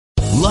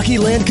Lucky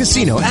Land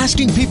Casino,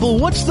 asking people,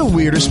 what's the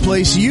weirdest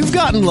place you've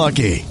gotten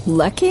lucky?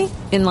 Lucky?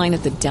 In line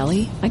at the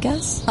deli, I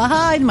guess?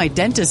 Aha, in my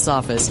dentist's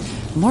office.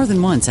 More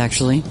than once,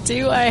 actually.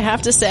 Do I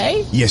have to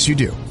say? Yes, you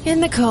do.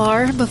 In the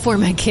car before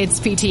my kids'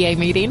 PTA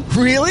meeting.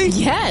 Really?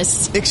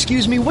 Yes.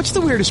 Excuse me, what's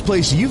the weirdest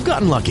place you've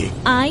gotten lucky?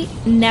 I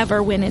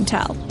never win and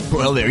tell.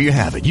 Well, there you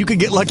have it. You can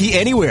get lucky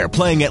anywhere,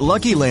 playing at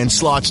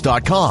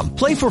LuckyLandSlots.com.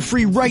 Play for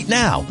free right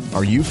now.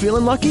 Are you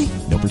feeling lucky?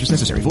 No purchase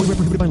necessary. Void where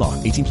prohibited by law.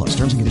 18 plus.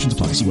 Terms and conditions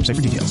apply. See website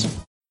for details.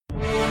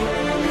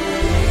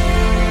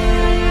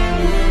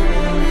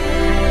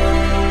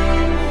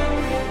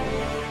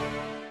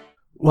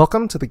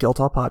 Welcome to the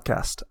Guildhall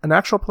Podcast, an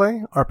actual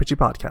play RPG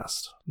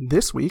podcast.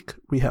 This week,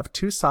 we have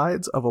two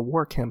sides of a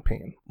war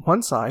campaign.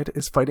 One side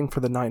is fighting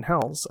for the Nine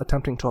Hells,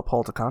 attempting to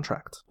uphold a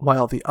contract,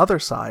 while the other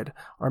side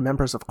are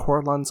members of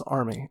Corlun's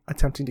army,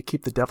 attempting to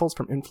keep the devils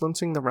from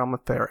influencing the realm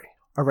of Faerie.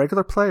 Our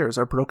regular players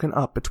are broken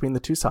up between the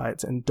two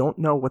sides and don't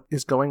know what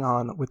is going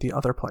on with the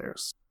other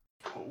players.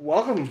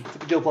 Welcome to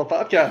the Guildhall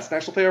Podcast, an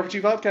actual play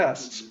RPG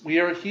podcast. We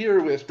are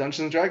here with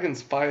Dungeons &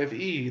 Dragons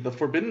 5e, the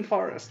Forbidden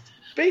Forest,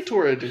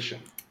 Baitor Edition.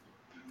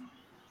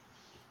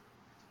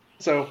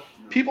 So,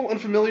 people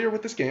unfamiliar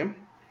with this game,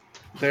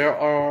 there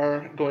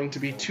are going to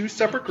be two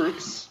separate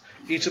groups.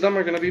 Each of them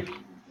are going to be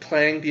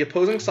playing the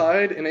opposing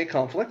side in a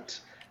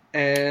conflict,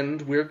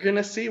 and we're going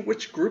to see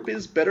which group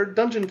is better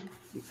Dungeons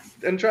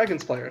and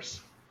Dragons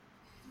players.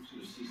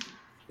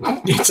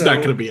 It's not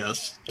going to be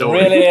us. Don't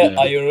really?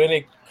 Are you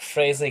really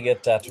phrasing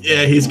it that way?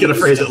 Yeah, he's going to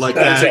phrase it like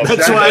that.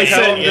 That's why I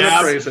said I'm going to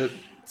phrase it.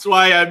 That's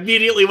why I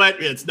immediately went,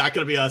 it's not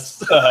going to be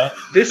us.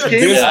 This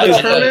game will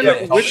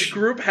determine which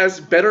group has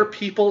better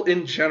people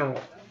in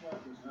general.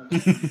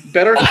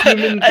 Better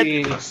human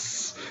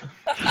beings.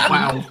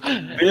 Wow.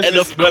 This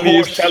is when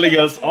he's telling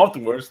us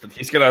afterwards that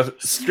he's going to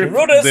strip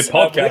the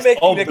podcast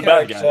of the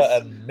bad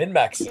guys. And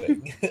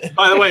min-maxing.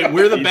 By the way,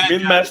 we're the bad guys.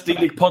 Min-maxing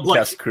the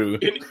podcast crew.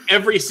 In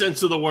every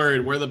sense of the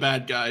word, we're the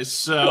bad guys.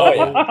 So oh,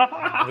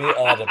 yeah. We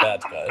are the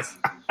bad guys.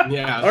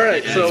 Yeah. All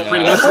right, so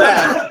pretty much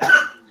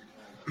that.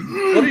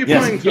 What are you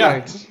playing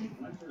tonight?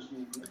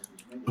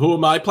 Who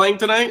am I playing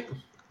tonight?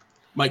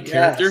 My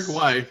character? Yes.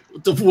 Why?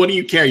 What do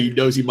you care, you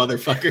nosy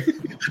motherfucker?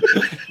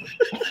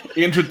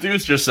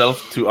 Introduce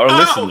yourself to our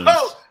listeners.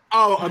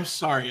 I'm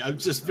sorry. I'm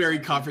just very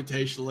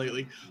confrontational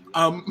lately.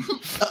 I'm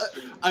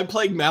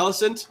playing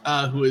Malicent,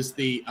 who is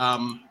the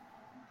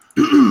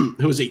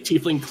who is a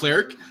tiefling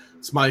cleric.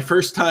 It's my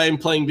first time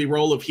playing the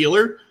role of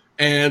healer,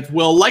 and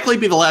will likely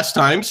be the last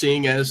time,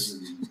 seeing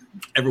as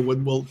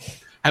everyone will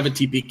have a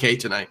TPK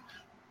tonight.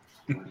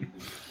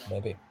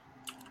 Maybe.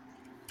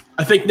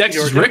 I think next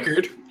is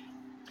Rickard.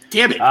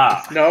 Damn it!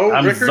 No,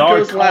 Rickard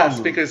goes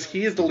last because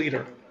he is the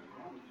leader.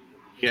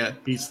 Yeah,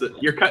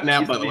 you're cutting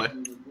out, by the way.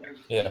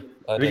 Yeah,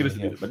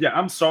 but yeah,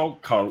 I'm Sar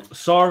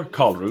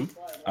Kalru.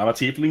 I'm a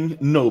tiefling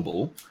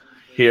noble,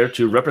 here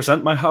to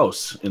represent my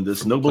house in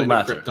this noble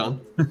matter.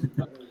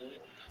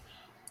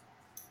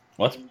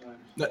 What?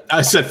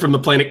 I said from the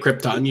planet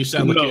Krypton. You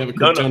sound like you have a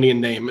Kryptonian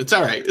name. It's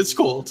all right. It's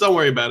cool. Don't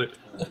worry about it.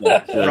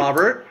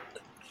 Robert?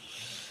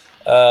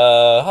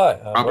 Hi,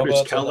 I'm Robert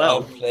Robert, and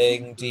I'm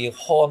playing the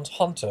Horned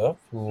Hunter,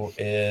 who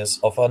is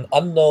of an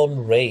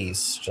unknown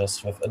race,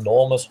 just with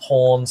enormous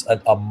horns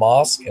and a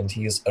mask, and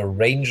he is a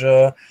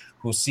ranger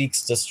who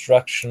seeks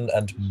destruction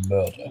and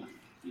murder.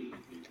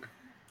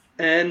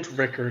 And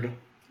Rickard.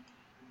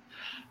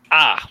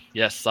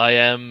 Yes, I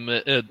am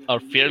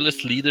our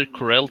fearless leader,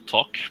 Corel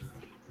Tok.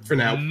 For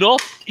now.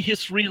 Not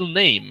his real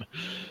name,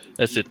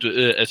 as it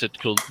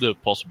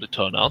could possibly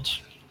turn out.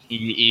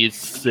 He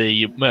is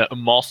a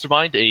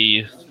mastermind,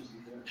 a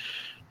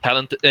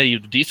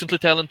decently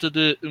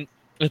talented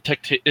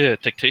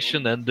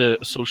tactician and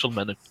social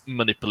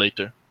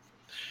manipulator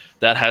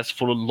that has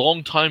for a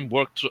long time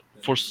worked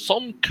for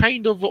some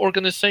kind of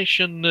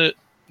organization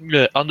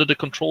under the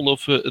control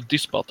of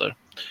Dispater.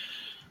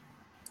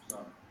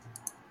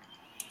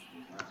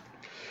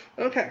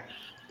 Okay,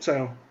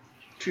 so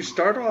to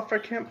start off our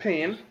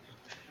campaign,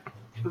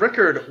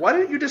 Rickard, why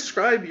don't you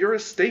describe your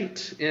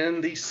estate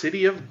in the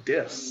city of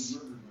Dis?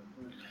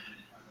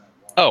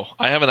 Oh,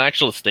 I have an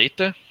actual estate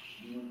there?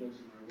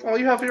 Well,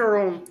 you have your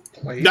own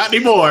place. Not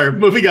anymore.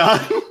 Moving on.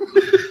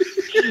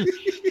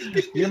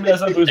 He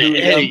hadn't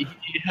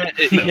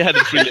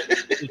really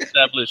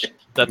established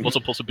that was a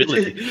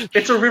possibility.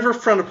 It's a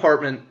riverfront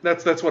apartment.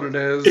 That's what it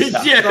is. It's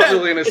not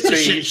really an estate. It's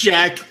a shit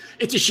shack.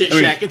 It's a shit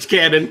shack. It's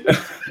canon.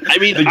 I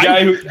mean, the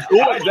guy who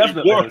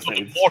definitely worked on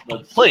the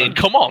mortal plane.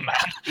 Come on, man.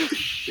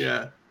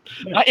 Yeah.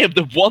 I am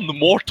the one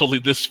mortal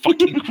in this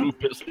fucking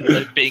group,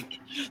 I think.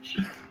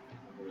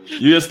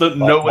 You just don't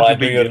know what why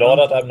do you know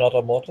that I'm not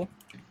a mortal?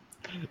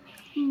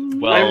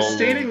 Well, I am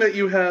stating that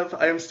you have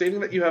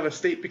a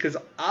state because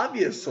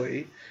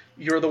obviously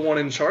you're the one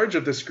in charge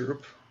of this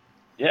group.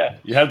 Yeah,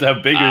 you have to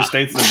have bigger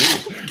estates than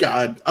me.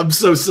 God, I'm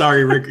so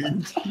sorry,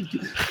 Rickard.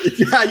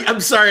 I'm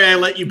sorry I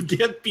let you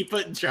be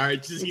put in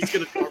charge. He's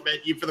going to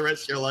torment you for the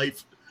rest of your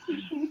life.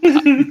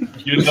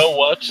 You know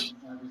what?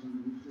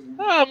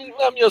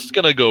 I'm just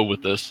going to go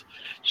with this.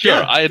 Sure,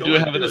 Yeah, I do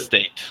have an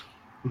estate.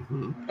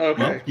 Mm-hmm.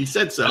 Okay. Well, he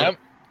said so.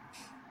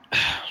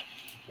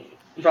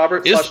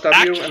 Robert/W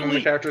actually... and then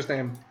the character's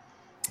name.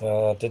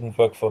 Didn't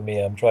work for me.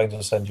 I'm trying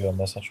to send you a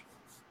message.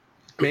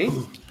 Me?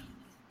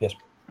 Yes.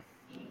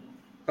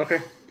 Okay.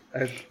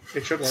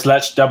 It should work.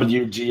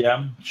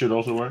 /WGM should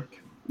also work.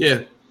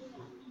 Yeah.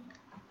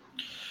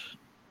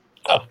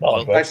 Oh, no,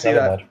 it works. I see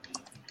that.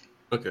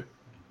 Okay.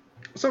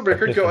 So,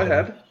 Rickard, go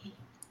ahead.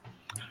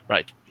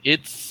 Right.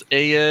 It's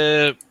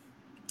a...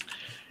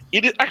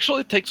 it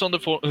actually takes on the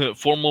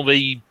form of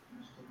a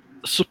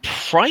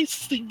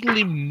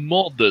surprisingly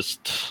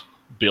modest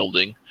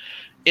building.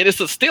 It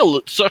is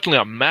still certainly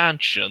a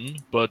mansion,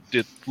 but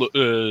it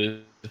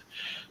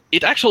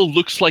actually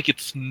looks like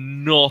it's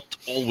not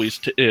always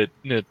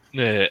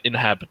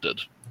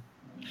inhabited.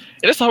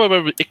 It is,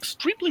 however,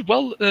 extremely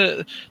well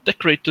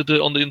decorated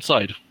on the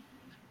inside.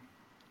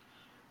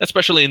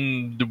 Especially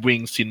in the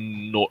wings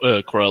in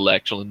Corel,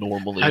 actually,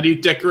 normally. How do you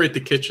decorate the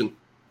kitchen?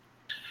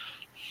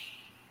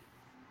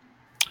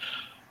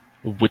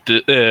 With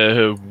the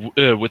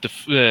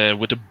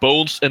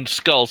bones and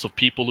skulls of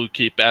people who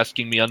keep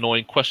asking me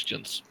annoying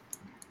questions.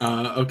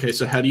 Okay,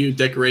 so how do you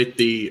decorate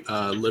the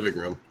living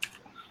room?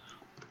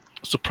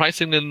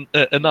 Surprisingly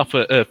enough,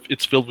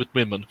 it's filled with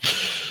women.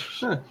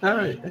 All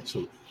right,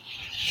 excellent.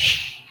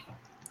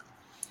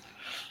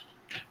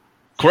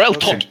 Corel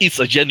Talk is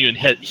a genuine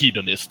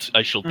hedonist,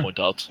 I shall point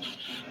out.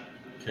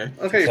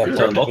 Okay.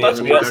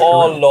 We are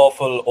all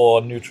lawful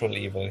or neutral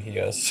evil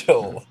here,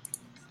 so...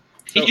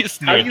 He is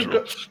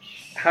neutral.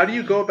 How do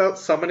you go about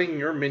summoning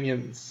your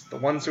minions, the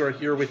ones who are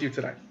here with you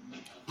today?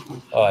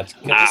 Alright,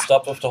 can we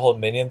stop with the whole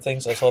minion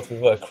things? I thought we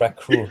were a crack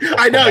crew.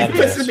 I know, you're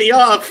pissing me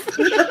off.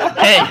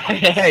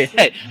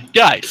 Hey,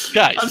 guys.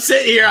 I'm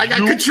sitting here, I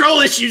got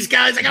control issues,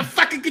 guys. I got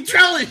fucking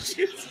control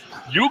issues.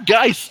 You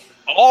guys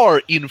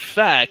are, in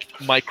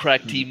fact, my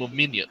crack team of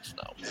minions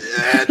now.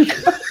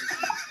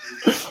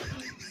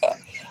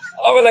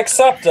 I will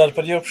accept that,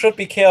 but you should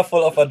be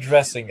careful of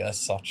addressing as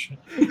such.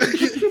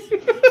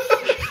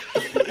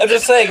 I'm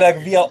just saying, like,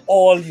 we are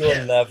all your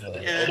level.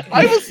 Okay?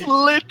 I was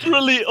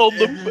literally on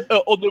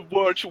the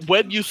verge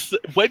when you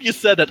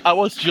said that. I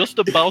was just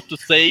about to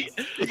say,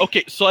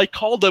 okay, so I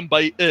called them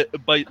by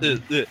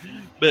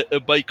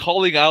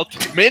calling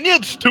out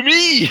minions to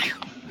me.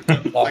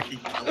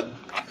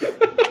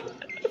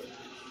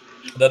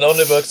 That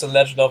only works in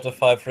Legend of the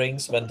Five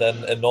Rings when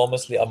then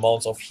enormously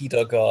amounts of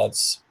heater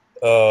guards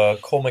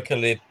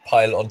comically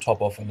pile on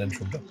top of an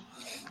intruder.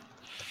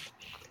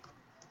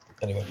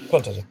 Anyway,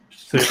 continue.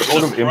 So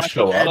all of him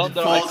show up.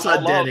 False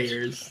on dead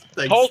ears.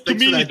 Call to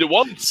me, the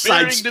one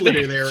side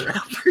bearing the there,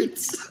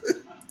 Roberts.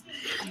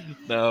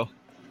 No.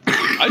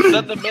 I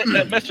sent a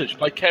message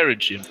by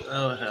carriage imp.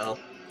 Oh, hell.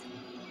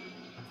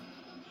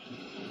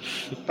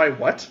 By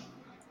what?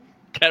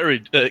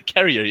 Carrier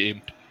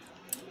imp.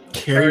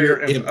 Carrier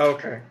imp.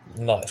 Okay.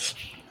 Nice.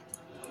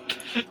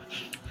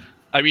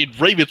 I mean,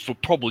 ravens will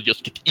probably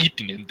just get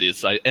eaten in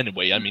this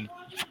anyway. I mean,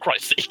 for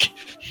Christ's sake.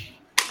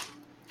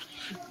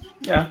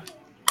 Yeah.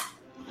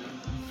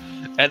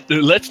 And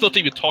let's not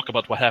even talk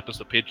about what happens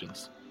to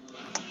pigeons.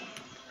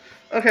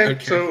 Okay.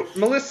 So,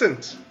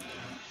 Millicent.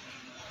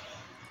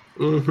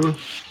 Mm-hmm.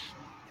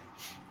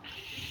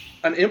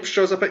 An imp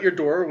shows up at your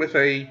door with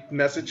a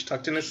message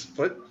tucked in his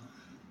foot.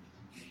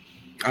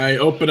 I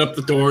open up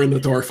the door and the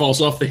door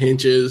falls off the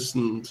hinges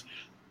and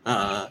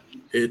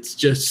it's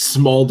just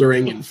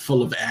smoldering and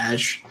full of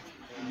ash.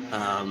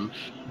 And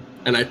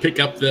I pick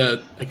up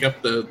the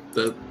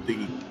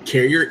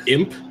carrier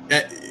imp.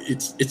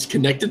 It's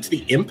connected to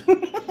the imp.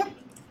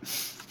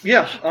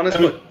 Yeah, on his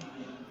foot.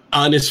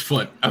 On his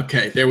foot.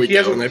 Okay, there we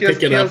go. And I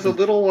pick it up. He has a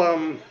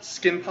little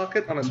skin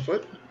pocket on his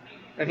foot,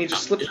 and he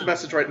just slips the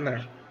message right in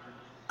there.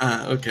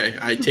 Okay,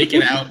 I take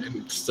it out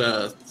and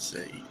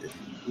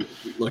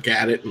look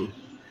at it and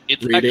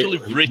it's read actually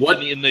it.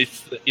 written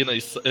in a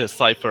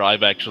cipher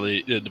I've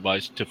actually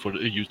devised for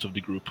the use of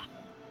the group.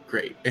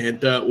 Great.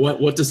 And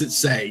what does it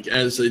say?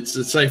 As it's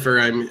a cipher,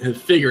 I'm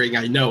figuring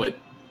I know it.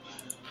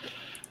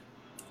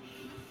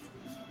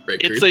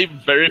 It's a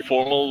very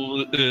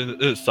formal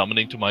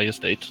summoning to my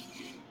estate.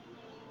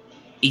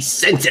 He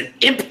sent an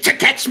imp to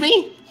catch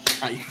me?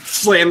 I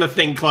slam the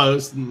thing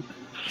closed and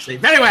say,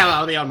 very well,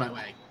 I'll be on my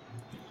way.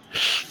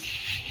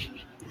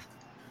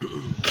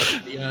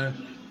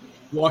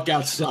 Walk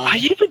outside. I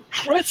even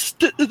dressed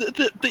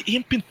the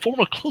imp in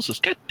formal clothes.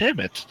 God damn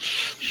it.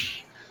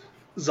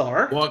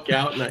 Czar? Walk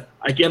out and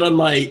I get on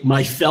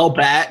my fell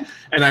bat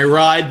and I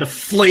ride the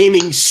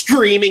flaming,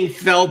 streaming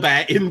fell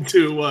bat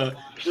into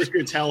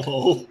Rickard's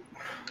hellhole.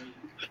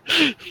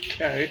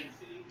 Okay.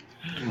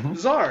 Mm-hmm.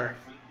 Czar.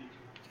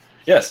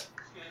 Yes.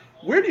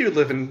 Where do you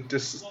live in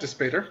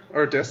Dispater?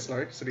 Or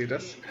City of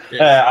Dis?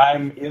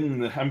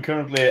 I'm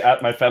currently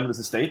at my family's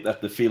estate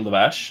at the Field of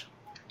Ash.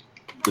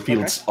 The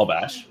Fields of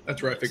Ash.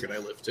 That's where I figured I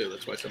lived too.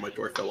 That's why I said my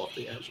door fell off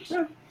the ashes.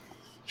 Yeah.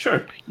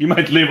 Sure. You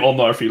might live on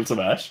our Fields of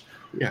Ash.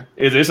 Yeah.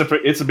 It's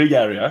a big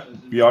area.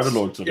 We are the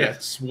lords of it.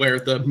 It's where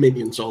the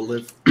minions all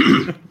live.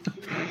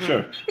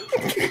 Sure.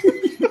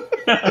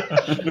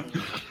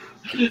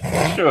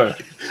 Sure.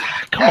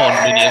 Come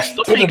on, minions.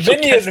 Don't To the being so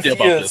minion testy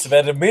about fields this.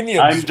 where the minions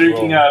I'm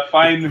drinking grow. a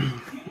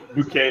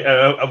bouquet,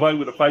 a vine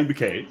with a fine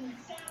bouquet.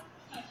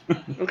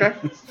 Okay.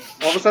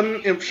 All of a sudden,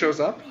 an imp shows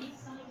up.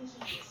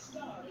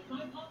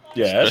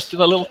 Yes. Dressed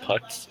in a little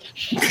tux.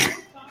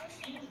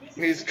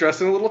 He's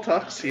dressed in a little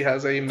tux. He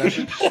has a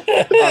message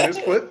on his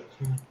foot.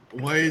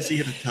 Why is he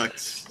in a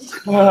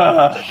tux?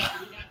 All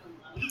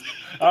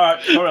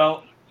right,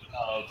 Corel.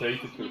 I'll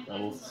take the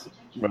Corel's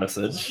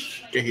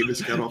message. Game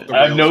is cut off the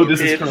I rails. know this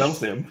is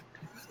Corel's him.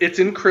 It's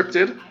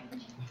encrypted.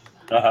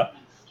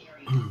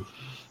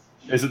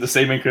 Is it the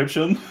same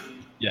encryption?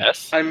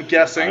 Yes. I'm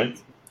guessing. All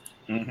right.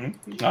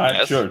 Mm-hmm. All right,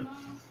 Yes. sure.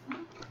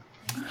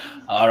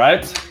 All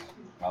right.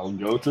 I'll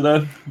go to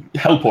the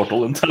hell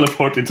portal and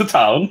teleport into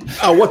town.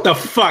 Oh, what the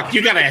fuck?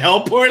 You got a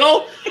hell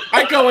portal?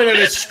 I go in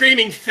a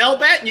screaming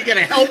fellbat and you get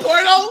a hell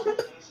portal?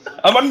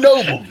 I'm a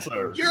noble,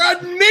 sir. You're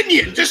a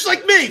minion, just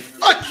like me.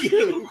 Fuck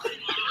you.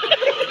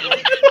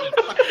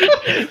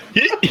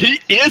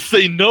 He is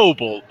a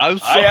noble. I'm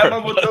sorry. I am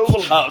of a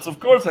noble house. Of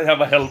course I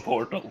have a hell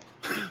portal.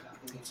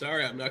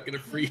 Sorry, I'm not gonna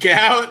freak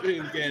out.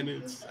 Again,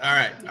 it's all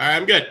right. All right,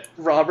 I'm good.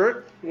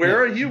 Robert, where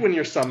are you when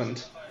you're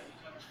summoned?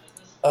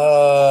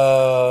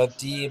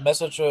 The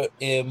messenger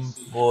imp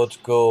would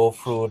go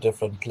through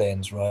different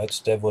planes, right?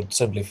 They would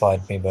simply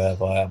find me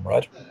wherever I am,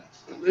 right?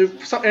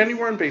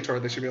 Anywhere in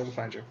Baator, they should be able to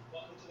find you.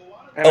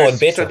 And Oh, I in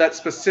Baator. said that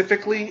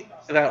specifically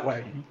that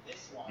way.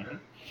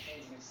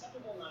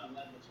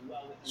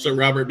 So,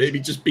 Robert, maybe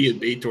just be in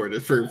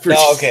Baator for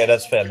No, okay,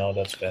 that's fair. No,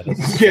 that's fair.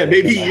 yeah,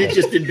 maybe you're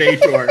just in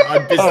Baator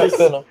on business.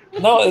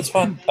 No, it's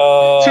fine.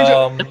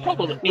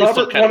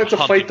 Robert wanted to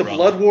fight the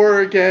Blood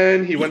War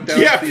again. He went down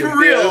to the for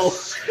real.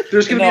 Abyss.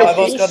 There's going to be a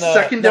whole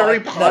secondary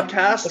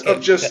podcast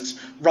of just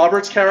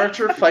Robert's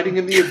character fighting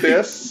in the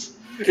Abyss.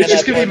 It's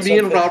just going to be me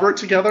and Robert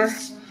together.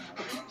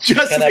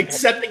 Just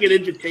accepting an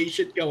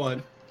invitation. Go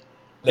on.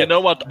 You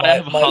know what?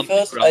 My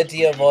first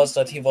idea was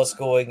that he was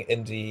going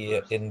in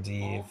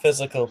the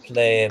physical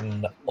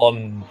plane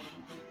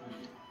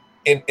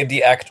in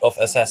the act of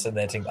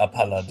assassinating a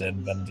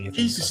paladin when the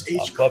Jesus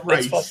H. But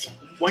Christ.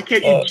 Why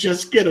can't you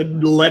just get a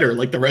letter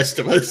like the rest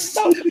of us?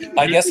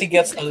 I guess he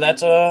gets a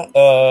letter.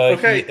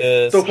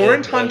 Okay, the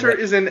Horned Hunter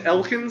is in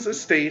Elkin's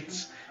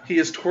estate. He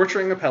is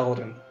torturing a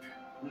paladin.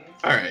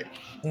 All right.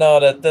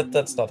 No,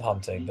 that's not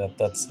hunting.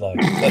 That's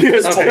like So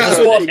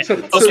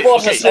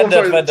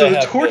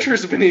the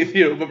torture's beneath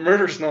you, but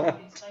murder's not.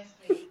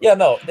 Yeah,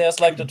 no, there's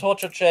like the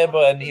torture chamber,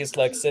 and he's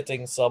like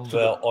sitting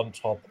somewhere on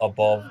top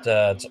above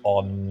that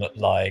on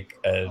like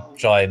a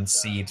giant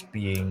seat,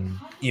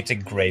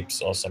 eating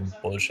grapes or some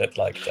bullshit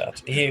like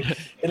that. He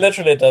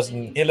literally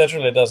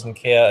doesn't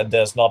care, and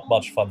there's not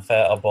much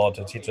fanfare about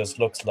it. He just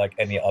looks like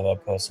any other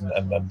person,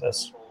 and then the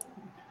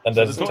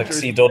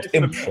tuxedoed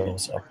imp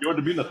shows up. You're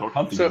the Minotaur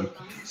hunting.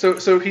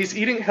 So he's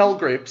eating hell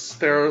grapes.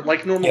 They're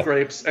like normal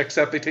grapes,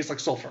 except they taste like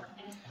sulfur.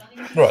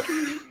 Right.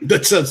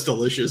 That sounds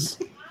delicious.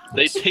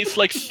 They taste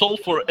like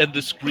sulfur and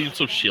the screams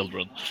of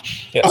children.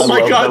 Yes. Oh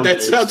my god,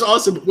 that sounds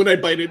awesome. When I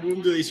bite into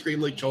them, do they scream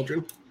like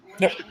children?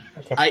 Yep.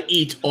 Okay. I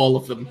eat all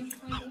of them.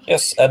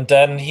 Yes, and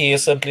then he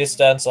simply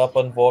stands up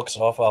and walks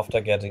off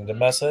after getting the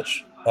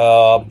message,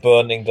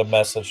 burning the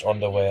message on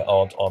the way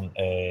out on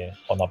a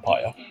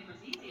pyre.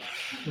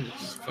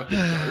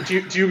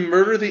 Do you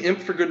murder the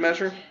imp for good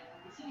measure?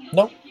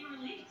 No.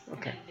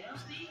 Okay.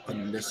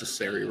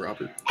 Unnecessary,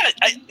 Robert.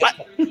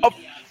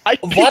 I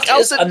pick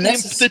out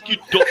the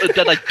imp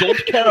that I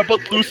don't care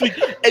about losing,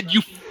 and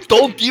you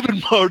don't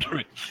even murder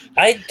it.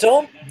 I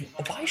don't.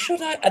 Why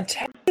should I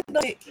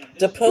antagonize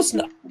the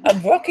person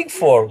I'm working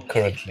for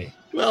currently?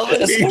 Well,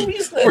 there's no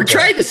reason. We're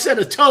trying to set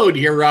a tone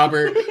here,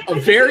 Robert. A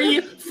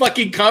very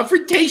fucking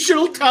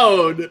confrontational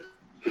tone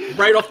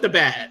right off the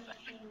bat.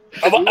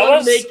 I want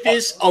to make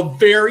this a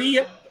very.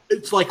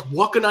 It's like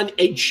walking on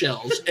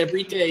eggshells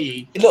every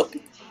day. Look,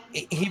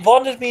 he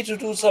wanted me to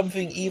do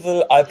something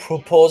evil. I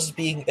proposed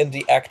being in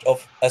the act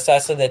of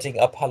assassinating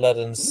a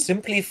paladin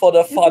simply for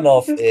the fun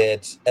of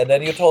it. And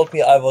then you told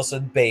me I was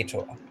in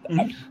Baator.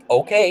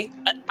 Okay.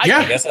 I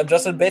guess I'm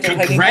just in Baator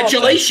hanging out.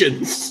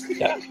 Congratulations!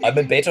 Yeah, I'm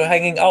in Baator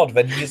hanging out.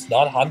 When he's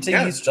not hunting,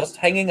 he's just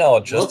hanging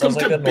out. Just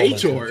Welcome to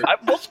Baator. I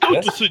was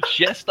going to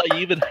suggest I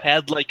even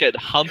had like a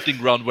hunting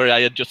ground where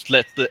I had just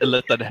let the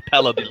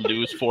paladin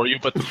loose for you,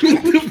 but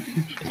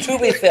to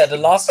be fair, the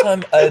last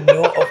time I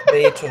knew of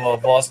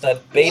Baator was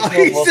that Baator Why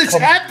is this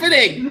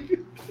happening?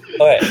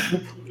 Okay,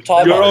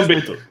 You're on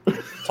Baator.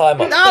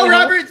 Time out. No,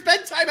 Robert, it's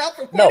been time out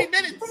for 40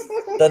 minutes.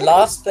 The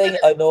last thing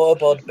I know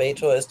about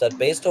Baator is that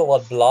Baator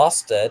was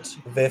blasted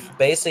with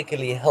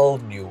basically hell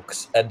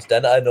nukes, and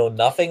then I know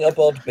nothing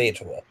about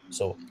Baator.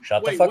 So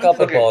shut the fuck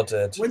up about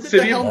it.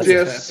 City of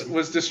Dis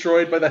was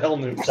destroyed by the hell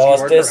nukes. That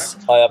was this.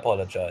 I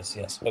apologize.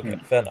 Yes. Okay.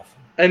 Fair enough.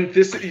 And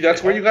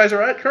that's where you guys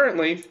are at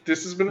currently.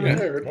 This has been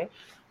repaired.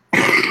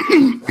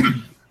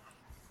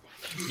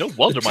 No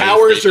wonder the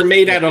towers are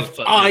made out of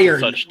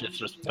iron. Such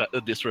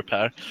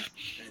disrepair.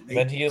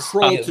 When he is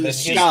crawl to the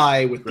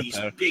sky with these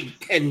big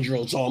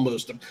tendrils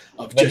almost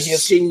of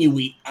just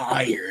sinewy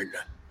iron.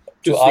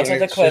 To answer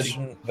the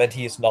question, when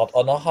he is not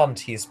on a hunt,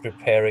 he's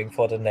preparing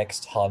for the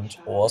next hunt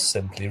or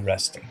simply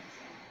resting.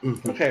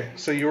 Okay,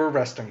 so you were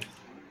resting.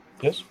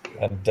 Yes,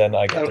 and then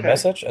I get the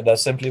message, and I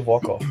simply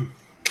walk off.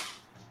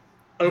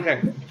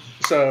 Okay,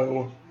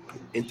 so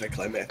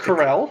anticlimactic.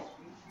 Corel.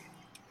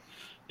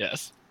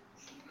 Yes.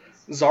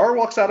 Zara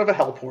walks out of a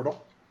hell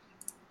portal.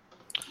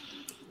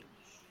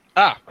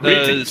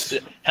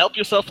 Help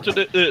yourself to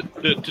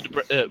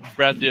the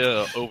brandy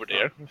over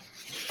there,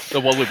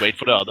 while we wait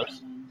for the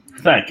others.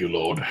 Thank you,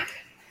 Lord.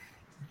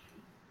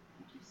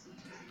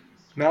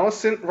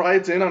 Malicent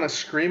rides in on a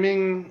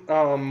screaming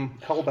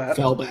hellbat.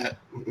 Fellbat.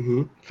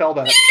 Mm-hmm.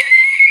 Fellbat.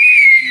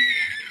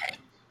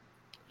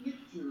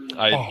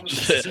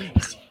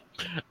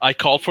 I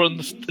call for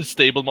a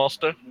stable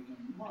master.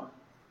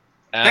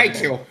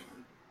 Thank you.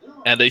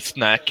 And a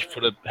snack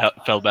for the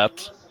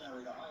Fellbat.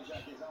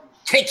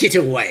 Take it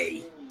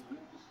away.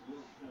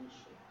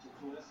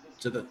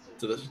 To the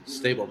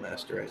stable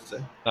master, I'd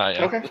say.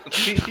 Yeah. Okay.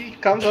 He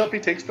comes up, he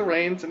takes the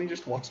reins, and he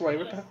just walks away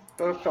with the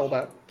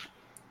Fellbat.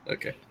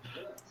 Okay.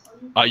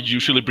 I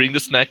usually bring the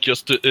snack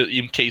just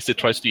in case it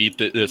tries to eat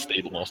the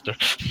stable master.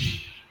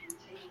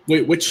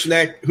 Wait, which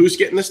snack? Who's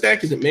getting the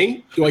snack? Is it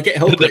me? Do I get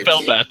hell grapes? The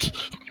Fellbat.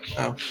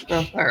 Oh,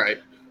 all right.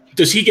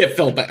 Does he get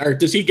Fellbat, or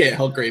does he get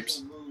hell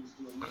grapes?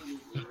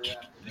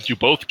 You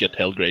both get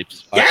hell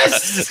grapes.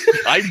 Yes!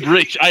 I'm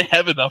rich. I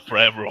have enough for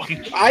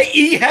everyone. I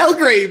eat hell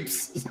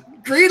grapes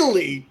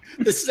greedily.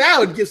 The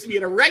sound gives me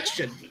an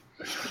erection.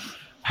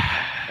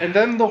 And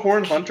then the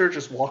Horn Hunter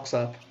just walks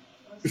up.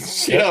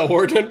 Yeah,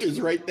 Horn Hunter's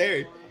right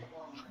there.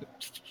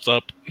 What's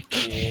up?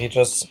 He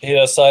just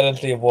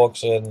silently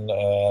walks in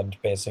and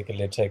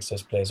basically takes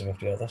his place with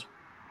the others.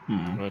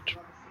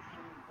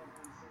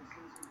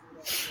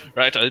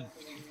 Right. I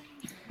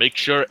make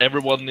sure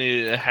everyone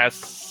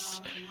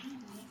has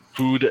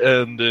food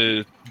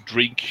and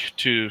drink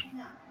to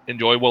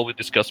enjoy while we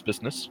discuss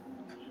business.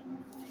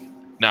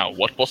 Now,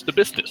 what was the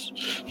business?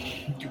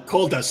 You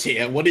called us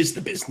here. What is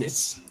the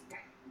business?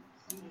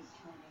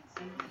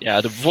 Yeah,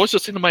 the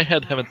voices in my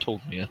head haven't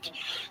told me yet.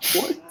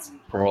 What?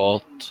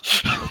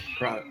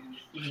 Right.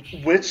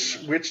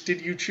 Which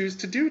did you choose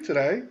to do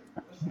today?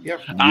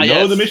 Yep. You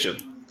know the mission.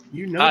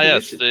 You know the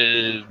yes.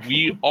 mission.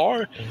 We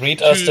are.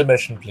 Read us the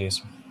mission,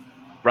 please.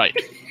 Right.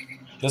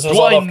 This is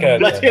all of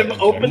character. Let him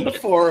open the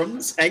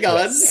forums. Hang on.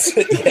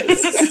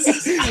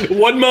 Yes.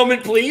 1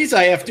 moment, please.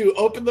 I have to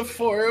open the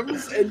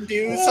forums and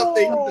do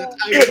something that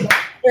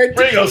I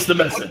bring us the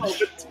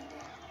message.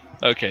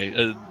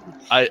 Okay.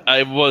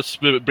 I was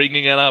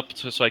bringing it up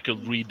so I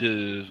could read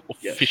the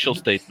official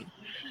statement.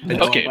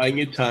 Okay. Buying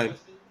you time.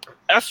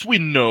 As we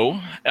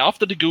know,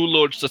 after the Ghoul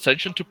Lord's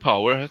ascension to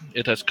power,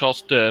 it has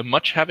caused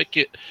much havoc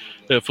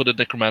for the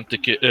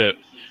necromantic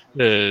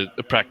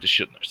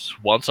practitioners.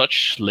 One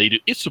such,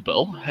 Lady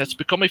Isabel, has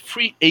become a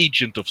free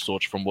agent of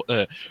sorts from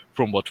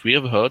what we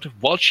have heard.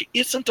 While she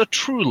isn't a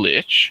true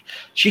lich,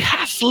 she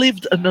has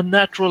lived an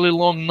unnaturally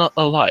long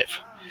life,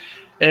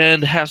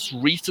 and has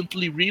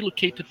recently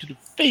relocated to the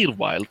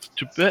Feywild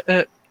to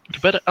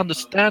better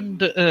understand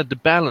the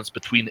balance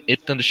between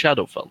it and the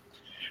Shadowfell.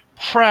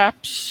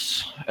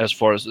 Perhaps, as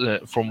far as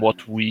from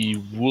what we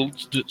would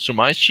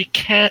surmise, she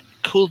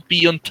could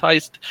be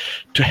enticed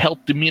to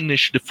help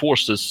diminish the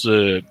forces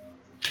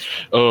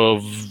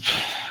of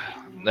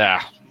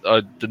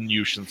the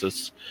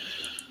nuisances.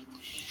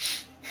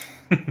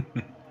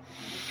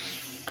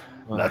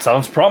 That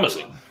sounds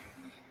promising.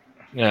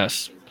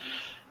 Yes.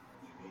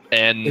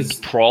 And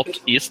Prot,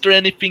 is there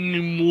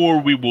anything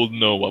more we will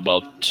know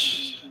about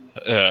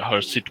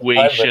her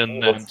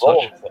situation and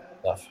such?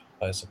 Enough,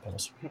 I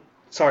suppose.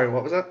 Sorry,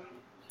 what was that?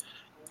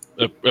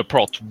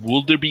 Prot,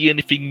 will there be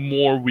anything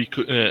more we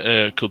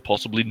could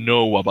possibly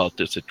know about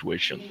this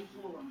situation?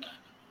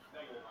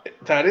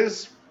 That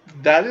is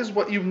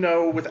what you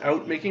know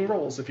without making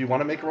rolls. If you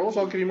want to make rolls,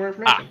 I'll give you more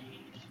information.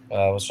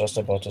 I was just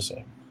about to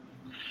say.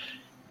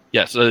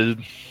 Yes,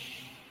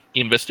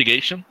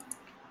 investigation.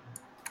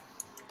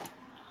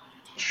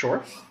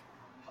 Sure.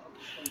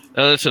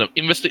 Listen,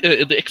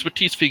 the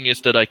expertise thing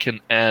is that I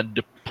can add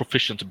the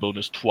proficiency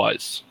bonus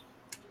twice.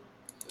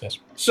 Yes.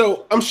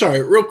 So, I'm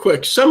sorry, real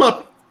quick. Sum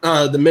up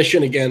the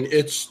mission again.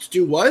 It's to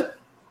do what?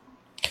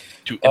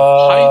 To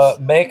entice...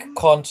 make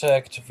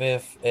contact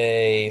with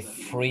a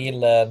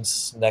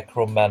freelance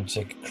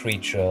necromantic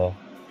creature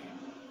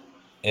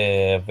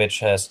which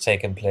has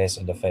taken place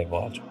in the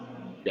Feywild.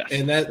 Yes.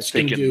 And that's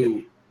going to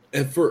do...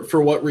 And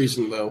for what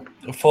reason, though?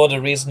 For the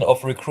reason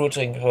of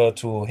recruiting her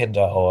to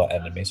hinder our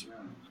enemies.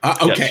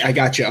 Okay, yes. I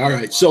got you. All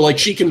right. So,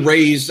 she can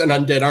raise an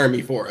undead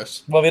army for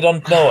us. Well, we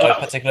don't know in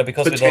particular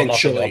because we know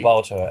nothing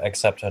about her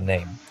except her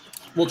name.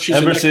 Well, she's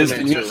ever since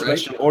the new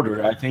celestial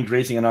order, I think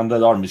raising an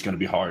undead army is going to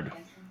be hard.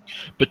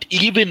 But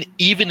even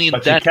in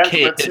that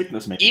case,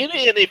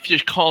 even if you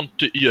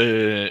can't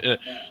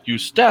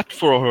use that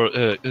for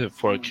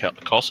a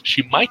cause,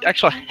 she might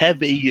actually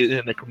have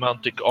a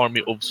necromantic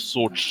army of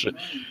sorts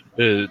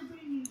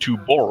to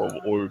borrow,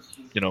 or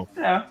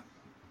Yeah.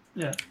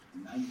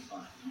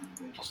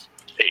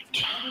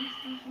 8.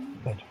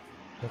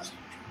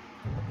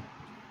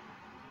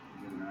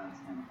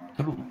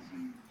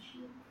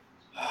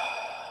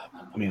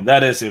 I mean, mean,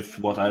 that is if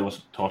what I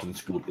was taught in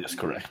school is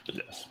correct. But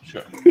yes,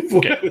 sure.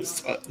 What I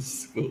was taught in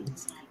school.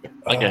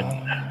 Again.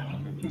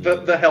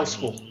 The hell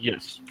school.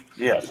 Yes.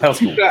 Yes, hell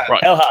school.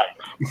 Right. Hell high.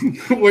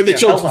 Where the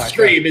children hell high,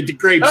 scream into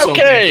grape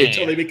Okay.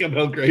 until they become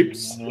hell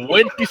grapes.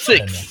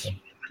 26.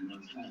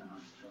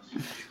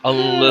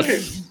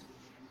 Unless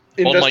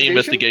on my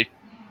investigate.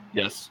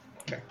 Yes.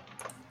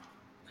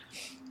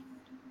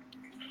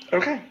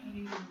 Okay.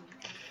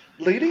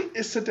 Lady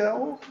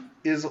Isidel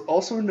is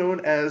also known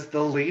as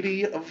the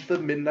Lady of the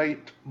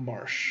Midnight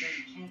Marsh.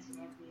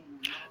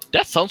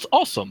 That sounds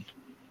awesome.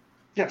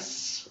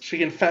 Yes, she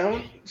can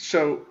found.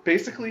 So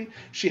basically,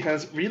 she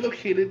has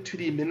relocated to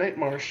the Midnight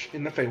Marsh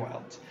in the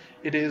Feywild.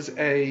 It is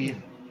a.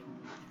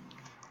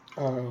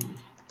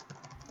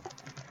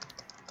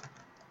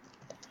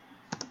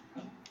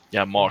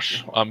 Yeah,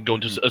 marsh. I'm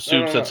going to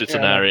assume since it's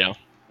an area.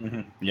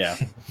 Mm-hmm. Yeah.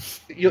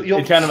 You'll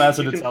it kind of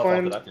answered itself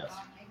after that, yes.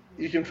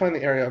 You can find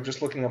the area. I'm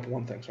just looking up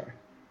one thing, sorry.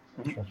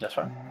 Mm-hmm. That's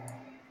fine.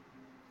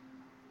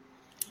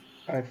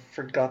 I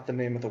forgot the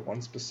name of the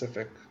one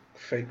specific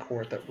Fey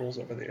court that rules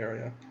over the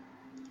area.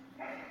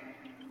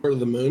 Court of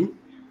the Moon?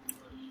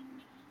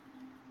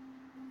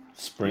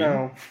 Spring?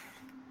 No.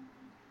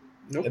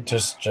 Nope.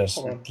 Just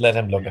let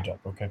him look it up,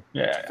 okay?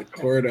 Yeah. The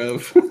court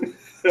of...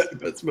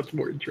 That's much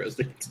more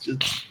interesting. It's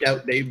just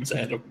shout names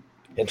at him.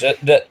 Yeah,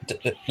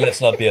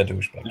 let's not be a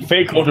douchebag.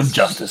 Fey Court of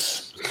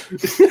Justice.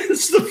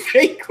 It's the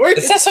Fey Court.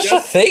 Is that such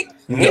a thing?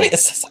 Really?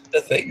 Is that such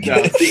a thing? No,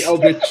 it's the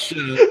Eldritch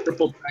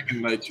Triple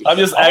Dragon Knights. I'm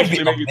just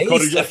actually making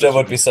amazed if there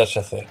would be such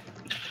a thing.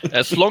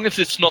 As long as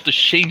it's not the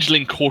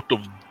Changeling Court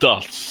of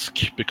Dusk,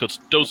 because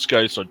those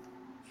guys are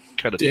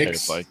kind of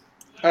Dicks. terrifying.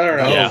 I don't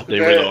know. Yeah, they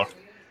really are.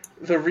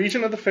 The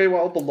region of the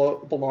Feywild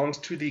belongs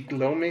to the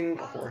Gloaming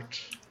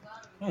Court.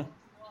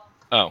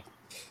 Oh.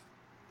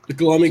 The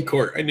Gloaming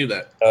Court. I knew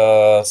that.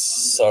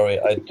 Sorry,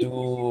 I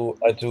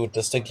do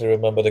distinctly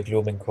remember the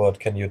Gloaming Court.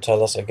 Can you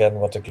tell us again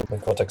what the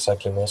Gloaming Court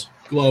exactly was?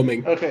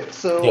 Gloaming. Okay,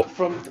 so Yep.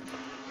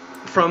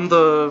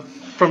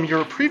 from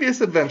your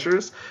previous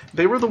adventures,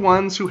 they were the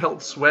ones who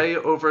held sway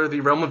over the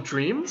Realm of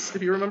Dreams,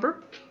 if you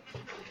remember.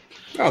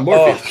 Oh,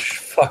 Morpheus.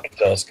 Fuck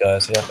those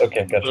guys. Yeah.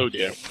 Okay, gotcha. Oh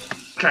dear.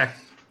 Okay.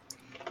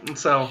 And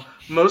so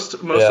most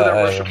of their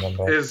I worship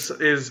remember.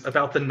 is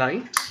about the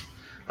night,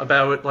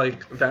 about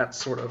like that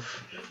sort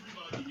of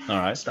All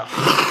right. stuff.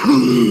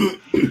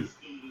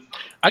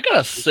 I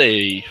gotta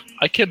say,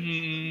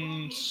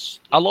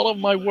 a lot of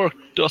my work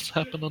does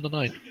happen on the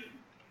night.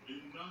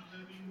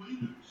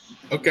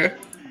 Okay.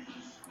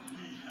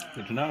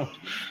 Good to know.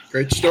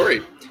 Great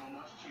story.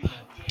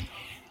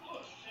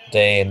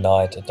 Day,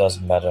 night, it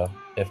doesn't matter.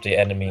 If the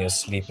enemy is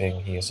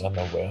sleeping, he is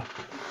unaware.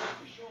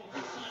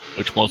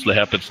 Which mostly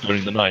happens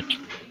during the night.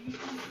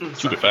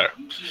 To be fair.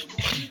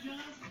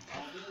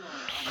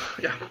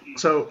 Yeah.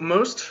 So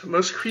most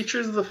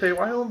creatures of the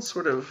Feywild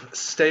sort of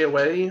stay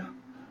away,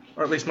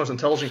 or at least most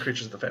intelligent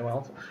creatures of the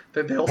Feywild.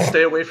 They'll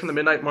stay away from the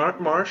Midnight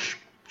Marsh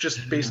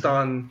just based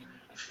on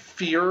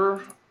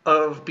fear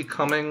of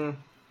becoming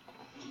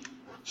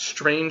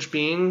strange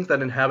beings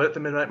that inhabit the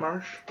Midnight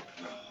Marsh.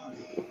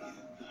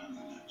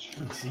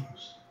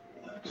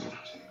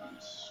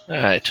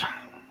 Alright.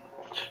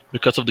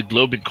 Because of the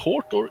Gloaming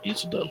Court or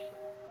Isidel?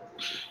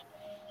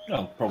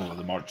 Well, probably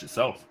the march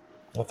itself.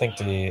 I think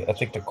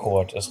the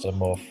court is the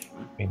more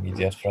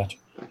immediate threat.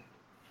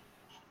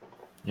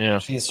 Yeah.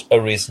 She's a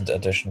recent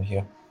addition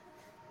here.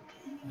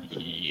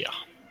 Yeah.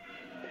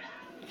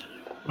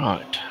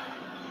 Right.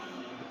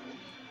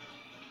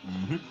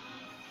 Mm-hmm.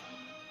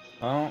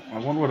 Well, I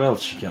wonder what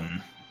else she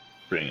can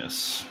bring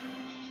us.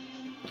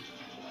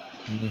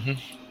 Mm-hmm.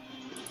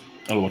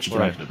 I don't know what she can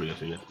Right. actually bring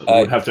us yet, but we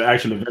would have to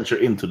actually venture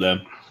into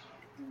the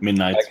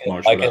Midnight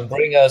March. I can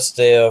bring us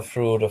there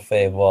through the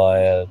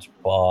Feywild,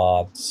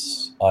 but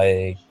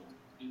I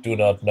do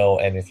not know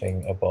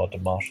anything about the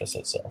marshes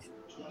itself.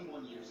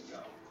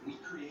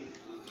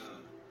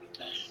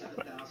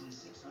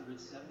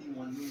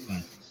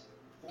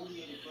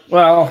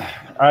 Well,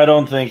 I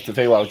don't think the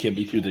Feywild can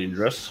be too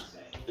dangerous.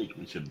 I think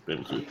we should be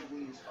able to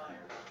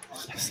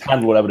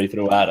handle whatever they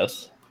throw at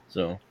us.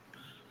 So,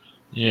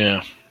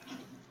 Yeah.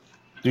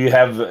 do you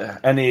have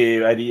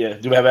any idea?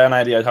 Do we have an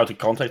idea how to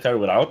contact her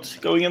without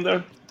going in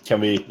there?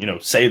 Can we,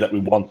 say that we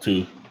want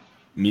to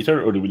meet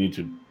her, or do we need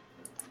to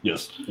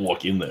just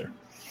walk in there?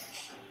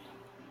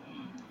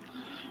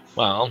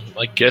 Well,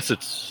 I guess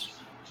it's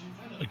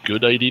a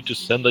good idea to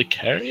send a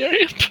carrier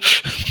imp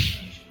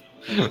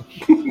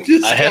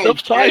ahead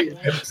of time.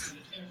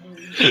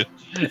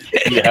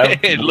 Yeah.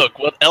 Hey, look,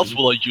 what else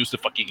will I use the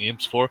fucking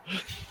imps for?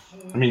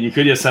 I mean, you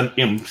could just send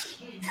imps.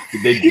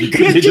 You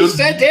could just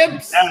send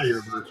imps.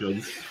 Carrier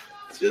versions.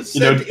 Just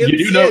You know, send you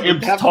do know in and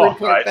imps have them talk,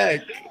 report right?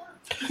 back.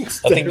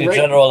 I think the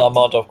general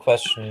amount of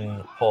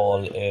question,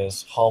 Paul,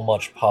 is how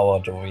much power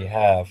do we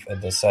have in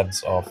the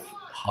sense of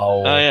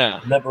how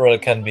liberal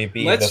can we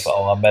be with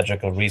our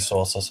magical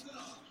resources?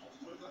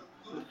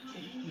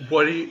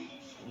 What do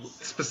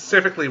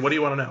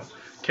you want to know?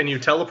 Can you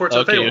teleport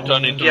to the Feywild? Okay, you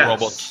turn into a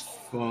robot.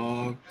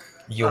 Fuck.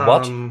 You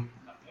what?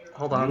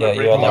 Hold on. Yeah,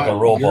 you're like a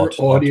robot.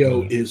 Your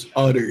audio is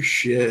utter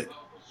shit.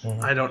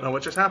 I don't know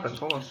what just happened.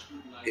 Hold on.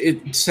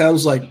 It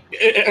sounds like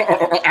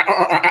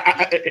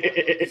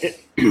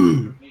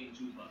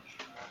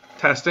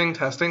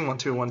Testing. 1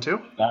 2 1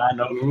 2.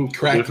 No.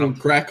 crackle,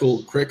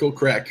 crackle,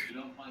 crack.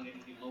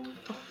 What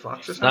the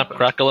fuck just Snap, happened?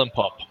 crackle, and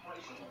pop.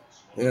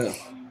 Yeah.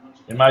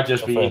 It might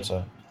just Afraid be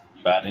so.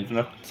 bad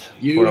internet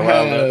You for a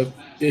while there. have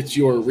it's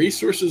your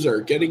resources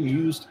are getting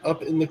used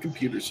up in the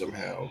computer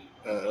somehow.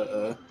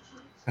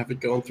 Have it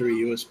going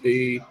through a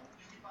USB.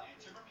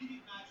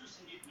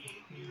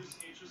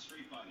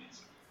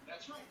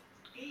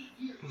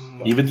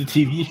 Even the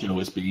TV show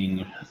is being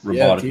Yeah,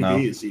 robotic TV now.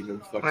 is even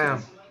fucked Yeah.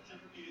 up.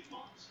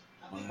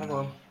 Hold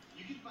on.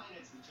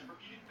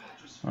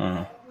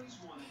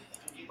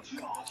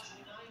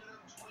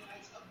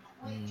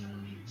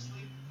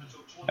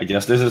 I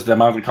guess this is the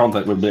amount of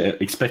content we'll be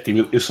expecting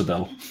with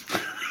Isabel.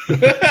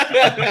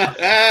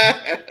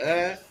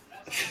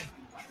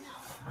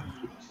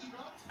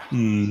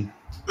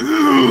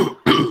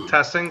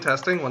 Testing.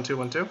 1 2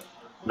 1 2.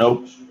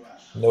 Nope.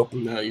 Nope.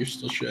 No, you're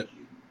still shit.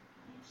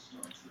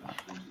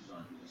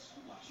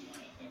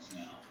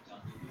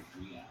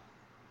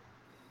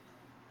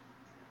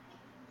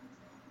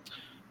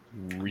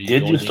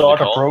 Did you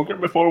start a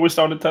program before we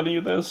started telling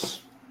you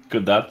this?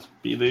 Could that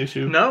be the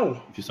issue?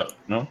 No. If you start,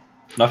 no?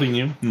 Nothing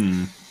new?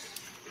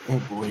 Oh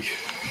boy.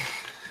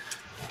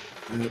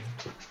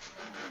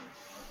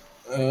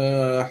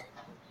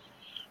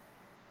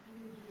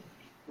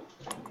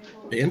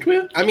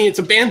 Bandwidth? I mean, it's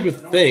a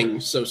bandwidth thing,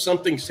 so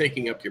something's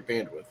taking up your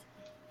bandwidth.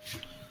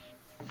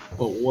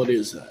 But what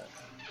is that?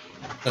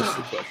 That's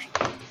the question.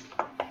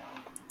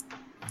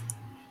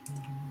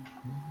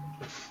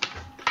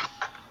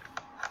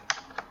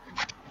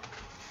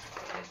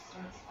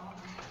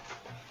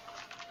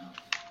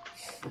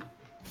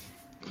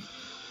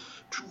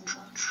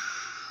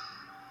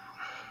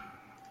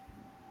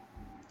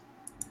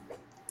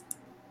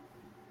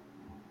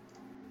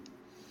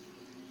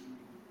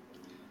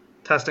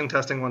 Testing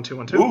 1 2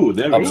 1 2. Ooh,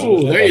 there we go.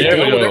 Ooh, there you There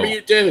go. we go. Whatever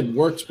you did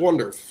works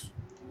wonderful.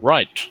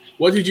 Right.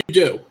 What did you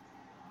do?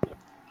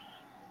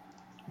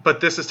 But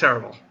this is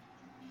terrible.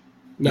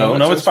 No, it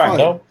it's sounds fine.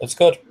 No, it's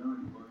good.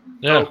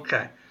 Yeah.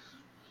 Okay.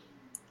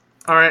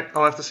 All right,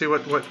 I'll have to see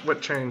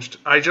what changed.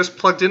 I just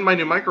plugged in my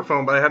new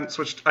microphone, but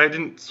I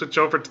didn't switch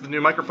over to the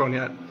new microphone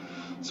yet.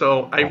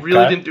 So I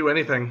really didn't do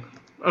anything.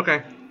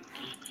 Okay.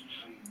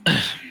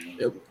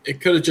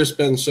 It could have just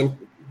been some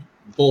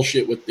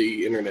bullshit with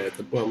the internet at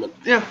the moment.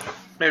 Yeah,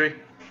 maybe.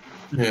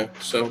 Yeah.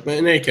 So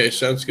in any case,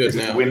 sounds good Is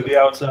it now. windy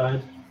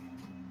outside?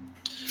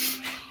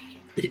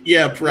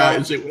 Yeah,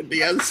 prize it with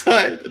the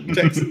outside in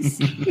Texas.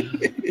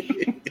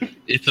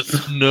 It's a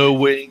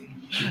snowing.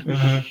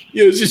 Yeah,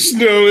 it's just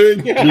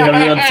snowing. You have the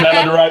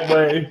antenna the right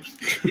way.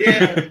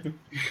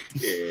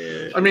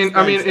 Yeah. I mean,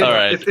 All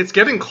right. it's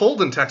getting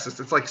cold in Texas.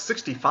 It's like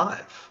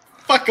 65.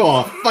 Fuck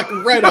off. Fuck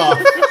right off.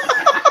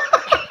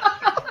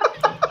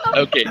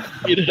 Okay.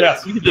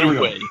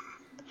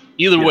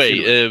 Either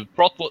way,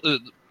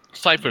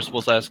 Cyphers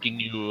was asking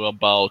you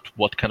about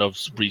what kind of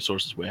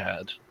resources we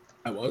had.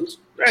 I was?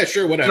 Yeah,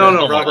 sure, whatever.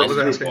 No, Robert was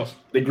asking.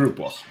 The group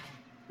was.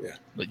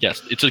 But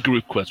yes, it's a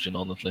group question,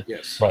 honestly.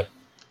 Yes. Right.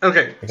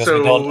 Okay, Because so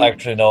we don't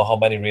actually know how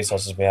many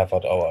resources we have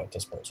at our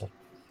disposal.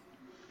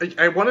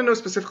 I want to know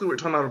specifically what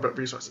you're talking about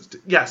resources.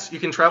 Yes, you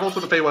can travel to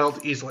the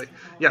Feywild easily.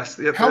 Yes,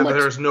 How much-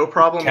 there's no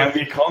problem. Can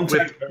we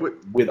contact her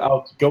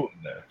without going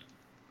there?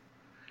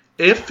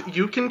 If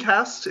you can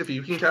cast a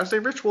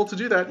ritual to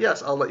do that,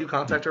 yes, I'll let you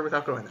contact her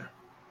without going there.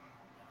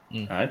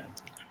 All right.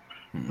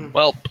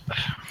 Well,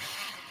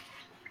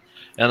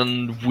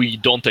 and we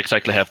don't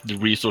exactly have the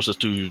resources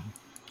to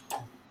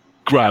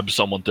grab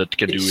someone that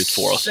can do it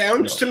for us.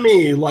 Sounds to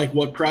me like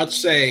what Prod's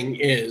saying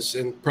is,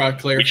 and Prod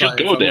clarify should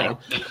go if I'm there.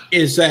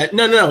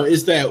 wrong,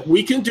 is that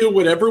we can do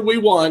whatever we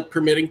want,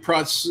 permitting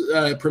process.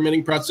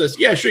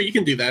 Yeah, sure, you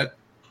can do that.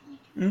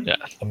 Yeah.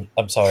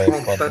 I'm sorry,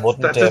 but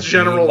wouldn't That's there the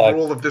general be, like,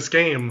 rule of this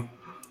game.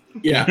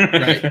 Yeah,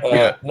 right.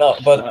 Yeah, No,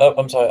 but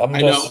I'm sorry.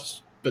 I know,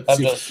 but I'm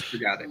see, just-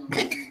 forgot it.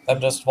 I'm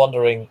just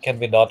wondering, can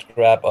we not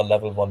grab a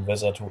level 1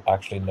 wizard who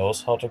actually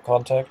knows how to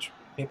contact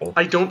people?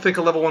 I don't think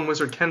a level 1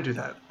 wizard can do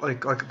that.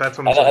 Like that's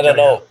what I'm I saying. don't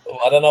know.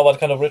 I don't know what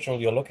kind of ritual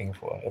you're looking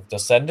for. If the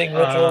sending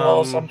ritual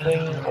or something,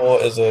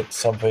 or is it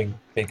something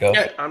bigger?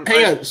 Yeah,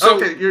 hang on. So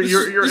okay, you're this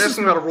is-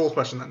 asking about a rule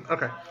question then.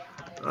 Okay.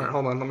 All right,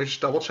 hold on. Let me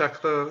just double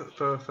check the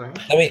thing.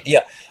 I mean, yeah.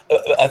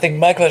 I think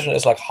my question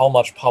is like, how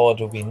much power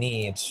do we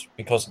need?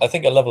 Because I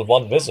think a level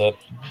 1 wizard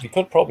we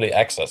could probably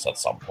access at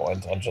some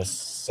point and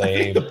just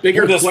say, the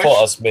bigger do this for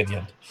question- us,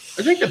 minion.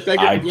 I think the bigger.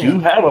 I do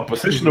have a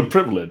position of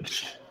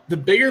privilege. The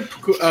bigger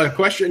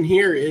question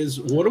here is,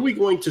 what are we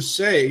going to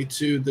say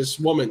to this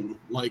woman?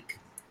 Like,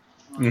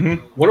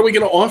 what are we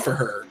going to offer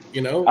her?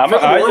 You know, I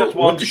Furthermore, just what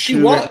want does she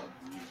to- want?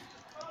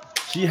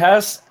 She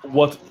has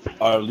what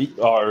our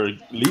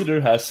leader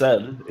has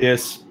said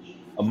is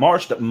a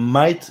march that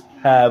might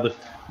have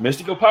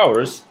mystical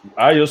powers.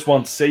 I just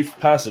want safe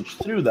passage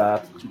through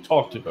that to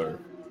talk to her,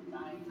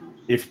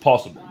 if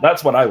possible.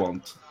 That's what I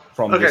want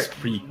from this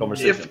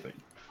pre-conversation thing.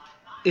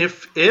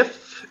 If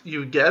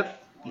you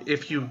get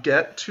if you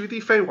get to the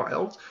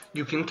Feywild,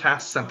 you can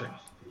cast Sending.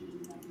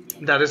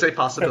 That is a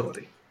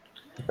possibility.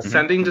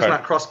 Sending does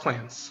not cross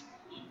planes.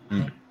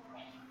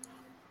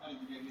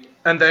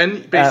 And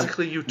then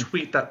basically you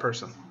tweet that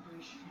person.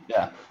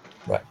 Yeah.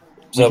 Right.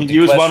 So we can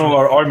use one question- of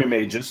our army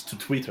mages to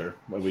tweet her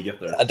when we get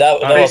there. That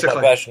was my Basically.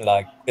 question.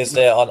 Like, is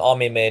there an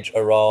army mage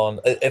around?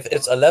 If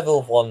it's a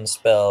level 1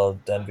 spell,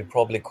 then we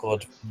probably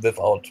could,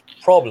 without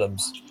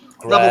problems,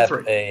 grab Level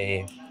 3.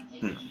 a.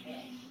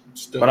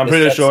 But I'm Is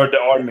pretty that sure the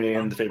army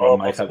in the Feywild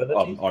might have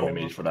possibility? army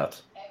mage for that.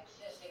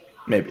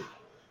 Maybe.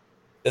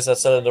 Is that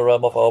still in the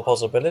realm of our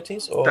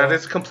possibilities? Or? That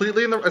is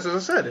completely in the. As I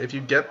said, if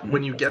you get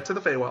when you get to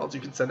the Feywilds, you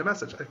can send a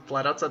message. I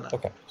flat out said that.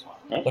 Okay.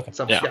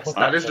 So Yeah. yes,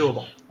 that is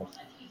doable.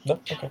 No?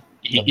 Okay.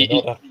 Let me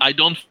know that. I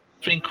don't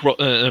think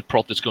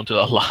Prot is going to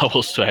allow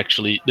us to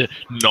actually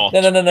not. No.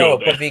 go there.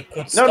 But we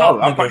could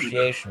start I'm fine.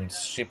 negotiations.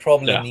 She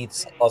probably Yeah.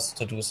 needs us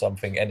to do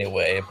something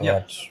anyway.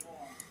 But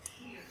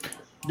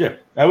Yeah,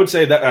 I would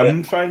say that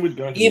I'm fine with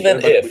going. even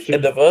there, but we if, should-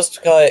 in the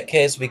worst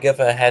case, we give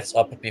her a heads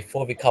up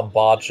before we come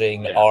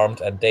barging,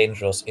 armed and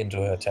dangerous, into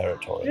her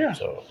territory. Yeah.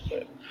 So.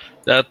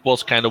 That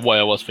was kind of why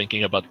I was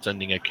thinking about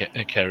sending a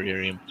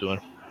carrier imp to her.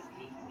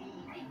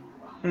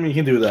 I mean, you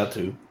can do that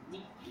too.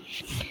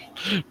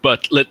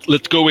 But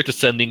let's go with the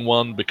sending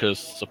one,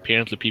 because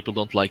apparently people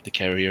don't like the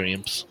carrier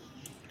imps.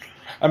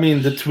 I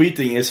mean, the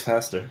tweeting is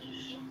faster.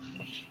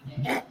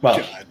 Well,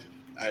 God,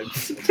 I'm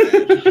so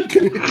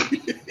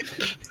mad.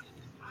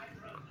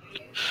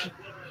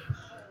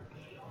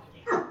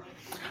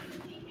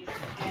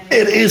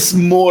 it is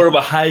more of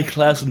a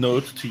high-class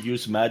note to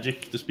use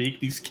magic to speak.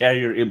 These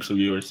carrier imps of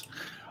yours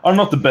are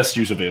not the best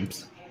use of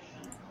imps.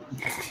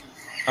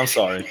 I'm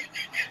sorry.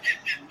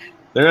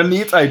 They're a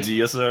neat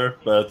idea, sir,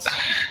 but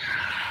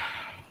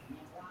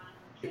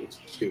It's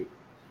cute.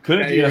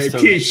 couldn't you You're a just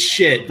piece of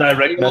shit.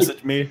 direct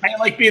message me? I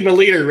like being the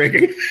leader,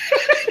 Rick.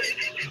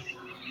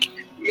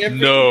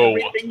 No.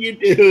 Everything you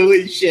do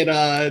is shit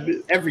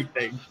on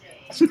everything.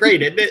 It's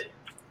great, isn't it?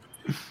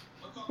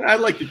 I'd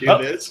like to do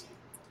Oh. this.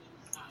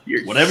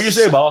 Whatever you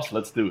say, boss.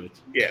 Let's do it.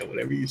 Yeah,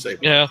 whatever you say.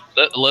 Yeah,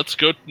 let's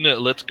go. No,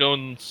 let's go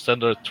and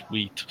send her a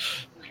tweet.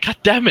 God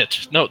damn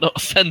it! No,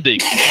 sending.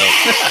 No.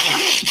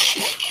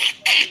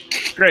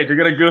 Great, you're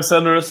gonna go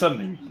send her a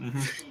sending.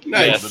 Mm-hmm.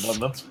 Nice.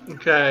 Redundant.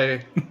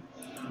 Okay.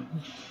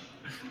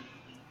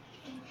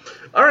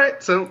 All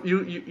right. So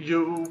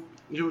you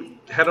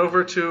head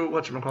over to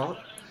whatchamacallit?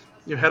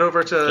 You head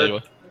over to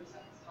Anyway.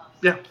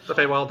 yeah, the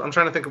Feywild. I'm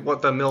trying to think of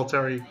what the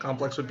military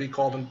complex would be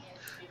called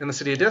in the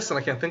city of Dis, and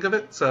I can't think of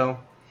it. So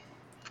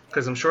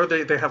because I'm sure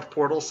they have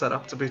portals set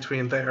up to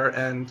between there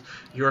and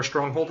your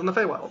stronghold in the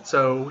Feywild.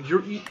 So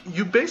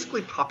you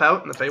basically pop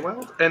out in the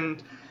Feywild,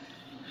 and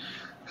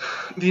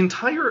the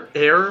entire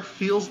air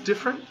feels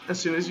different as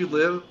soon as you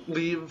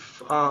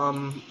leave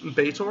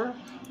Baitor.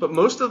 But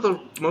most of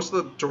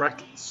the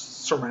direct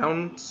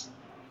surrounds,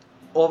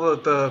 all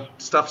the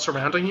stuff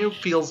surrounding you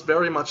feels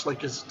very much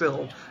like you're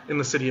still in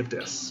the city of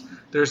Dis.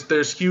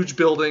 There's huge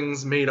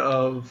buildings made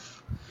of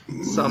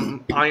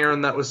some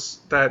iron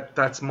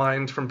that's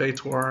mined from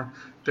Baitor.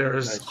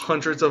 There's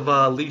hundreds of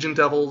Legion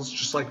Devils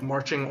just like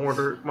marching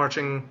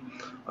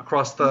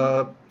across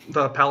the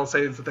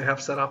palisades that they have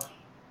set up.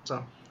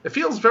 So it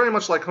feels very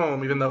much like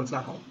home, even though it's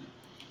not home.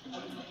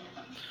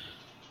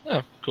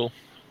 Oh, cool.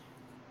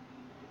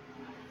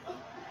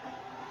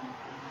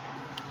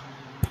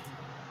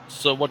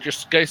 So what you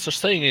guys are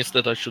saying is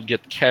that I should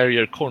get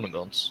carrier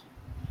cornigons.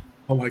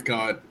 Oh my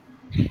god.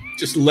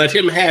 Just let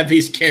him have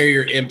his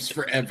carrier imps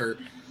forever.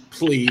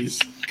 Please.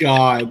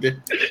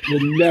 God.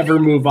 We'll never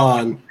move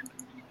on.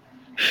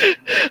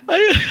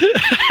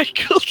 I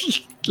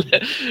couldn't.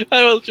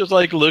 I was just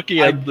like looking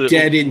at I'm the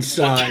dead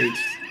inside.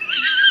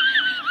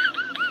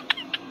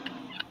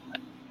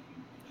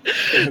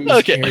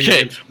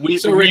 Okay.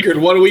 So, Rickard,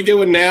 what are we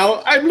doing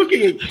now? I'm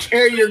looking at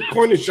carrier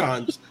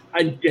cornichons.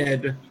 I'm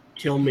dead.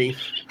 Kill me.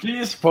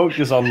 Please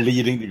focus on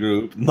leading the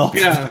group, not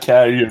Yeah. the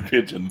carrier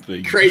pigeon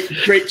thing.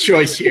 Great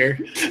choice here.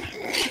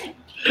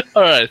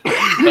 All right.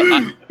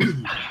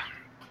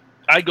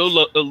 I go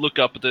look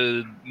up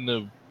the,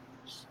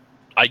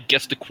 I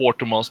guess the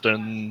quartermaster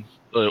and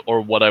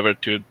or whatever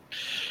to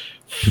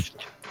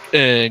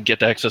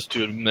get access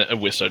to a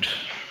wizard.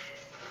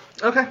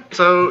 Okay,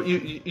 so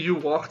you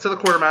walk to the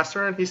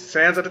quartermaster, and he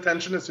stands at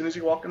attention as soon as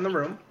you walk in the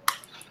room.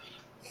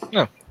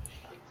 No.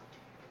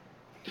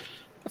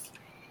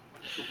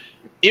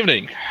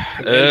 Evening.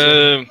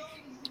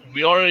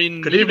 We are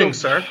in. Good evening,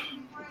 sir.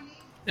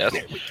 Yes,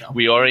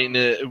 we are in.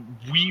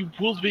 We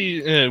will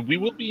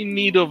be in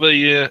need of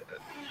a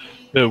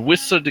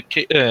wizard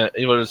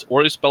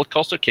or a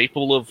spellcaster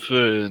capable of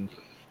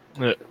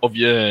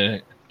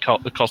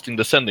casting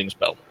the sending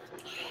spell.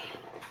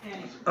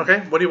 Okay,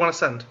 what do you want to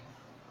send?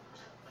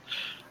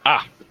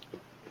 Ah,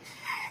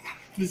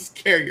 This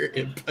carrier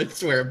imp. I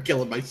swear I'm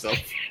killing myself.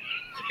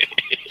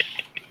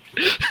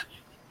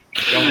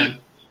 Go on.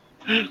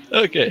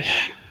 okay.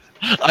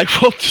 I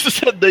want to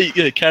send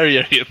a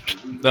carrier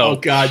imp. No. Oh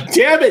god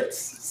damn it!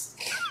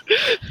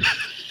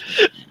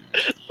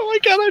 Oh my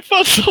god! I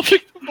found something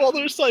to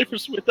bother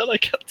ciphers with that. I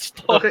can't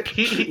stop.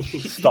 Okay,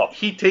 Stop.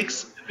 He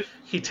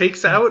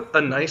takes out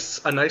a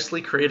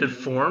nicely created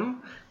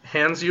form,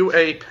 hands you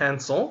a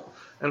pencil,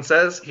 and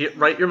says,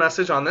 "Write your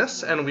message on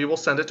this, and we will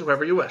send it to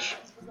whoever you wish."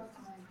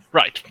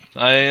 Right.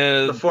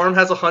 The form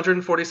has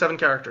 147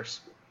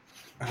 characters.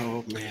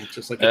 Oh man,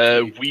 just like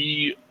a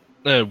tweet.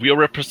 We are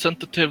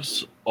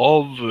representatives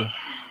of.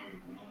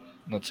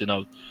 Let's see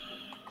now.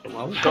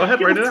 Well, Go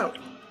ahead, write it out.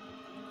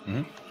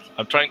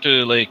 I'm trying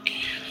to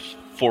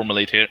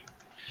formulate here.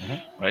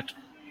 Right.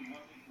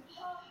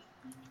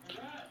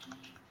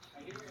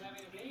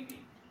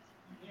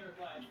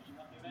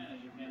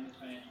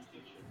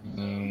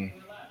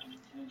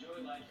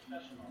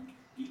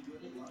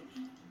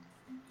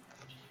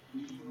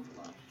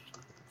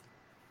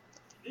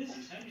 This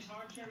is Henry's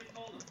Hard Cherry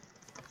Cola.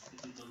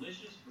 It's a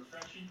delicious,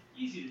 refreshing,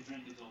 easy to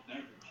drink adult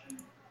beverage.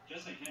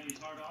 Just like Henry's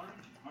Hard Orange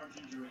and Hard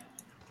Ginger Ale.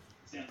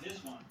 Except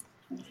this one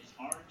is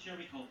Hard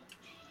Cherry Cola.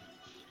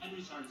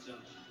 Henry's Hard Soda.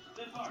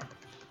 Live hard.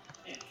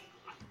 Ish.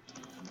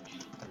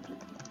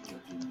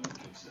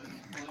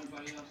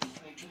 Everybody else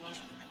is making lunch.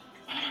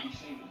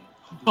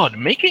 God,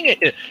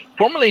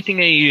 formulating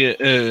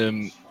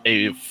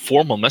a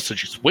formal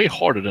message is way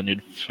harder than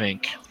you'd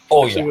think.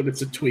 Oh especially yeah. when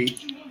it's a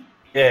tweet.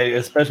 Yeah,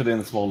 especially in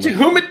the small. To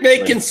whom it may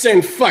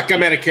concern, fuck,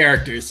 I'm out of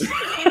characters.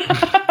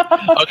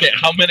 Okay,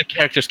 how many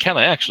characters can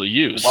I actually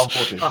use?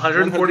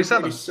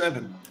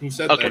 147. He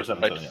said Okay, that.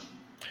 right.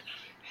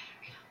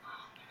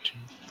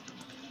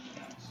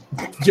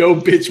 Yo,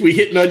 bitch, we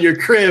hitting on your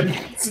crib.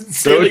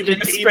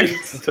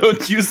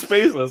 Don't use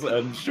spaces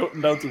and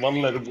shorten down to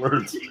one-letter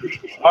words.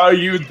 Are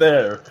you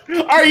there?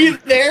 Are you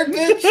there,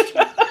 bitch?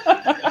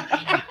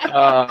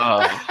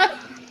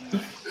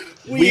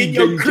 We in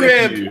your can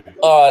crib. get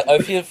you. I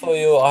feel for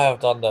you. I have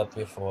done that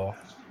before.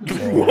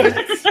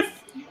 So,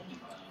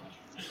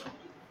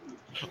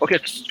 Okay,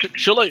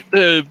 shall I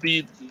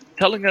be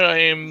telling her I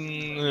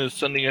am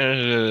sending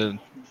her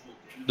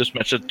this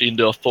message in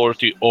the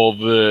authority of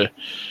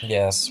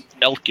yes.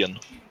 Elkin?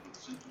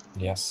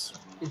 Yes.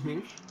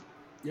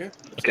 Yeah.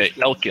 Okay,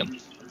 Elkin.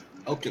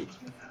 Elkin.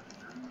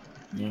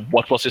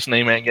 What was his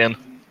name again?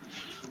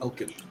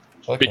 Elkin.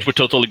 Which we're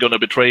totally gonna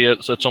betray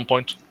us at some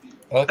point.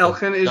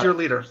 Elkin is your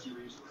leader.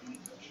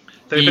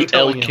 They've been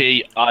telling you.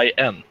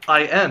 E-L-K-I-N.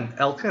 I-N.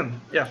 Elkin.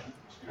 Yeah.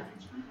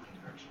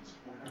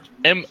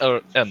 M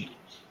or N?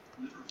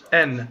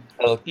 N.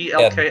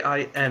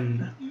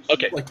 E-L-K-I-N.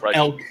 Okay, Like right.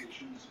 elk.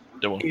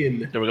 There we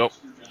In. go.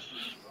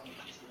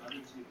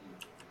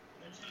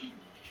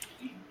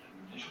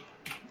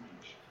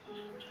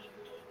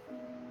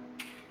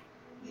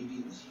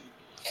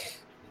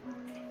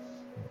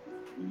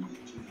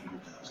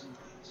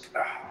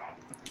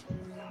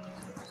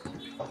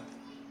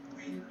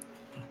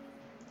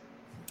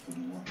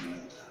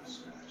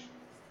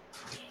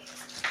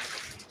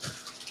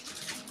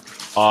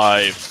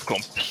 I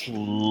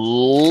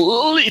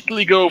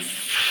completely go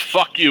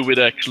fuck you with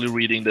actually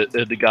reading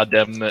the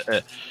goddamn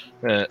the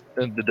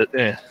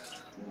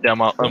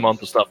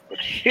amount of stuff. But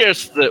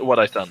here's what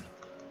I done.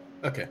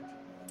 Okay.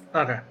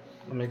 Okay.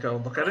 Let me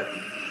go look at it.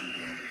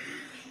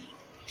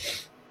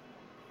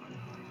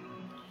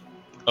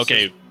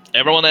 Okay,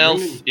 everyone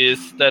else,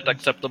 is that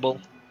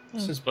acceptable?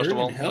 This is First of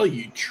all, burning hell,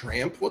 you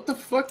tramp. What the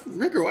fuck?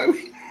 Rigger, why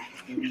we...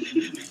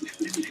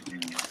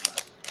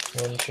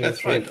 1, 2, That's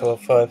 3, fine. 4,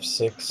 5,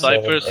 6,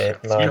 7, Cyphers,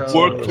 8, 9, you 10,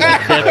 work 11,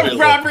 that 12,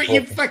 Robert, you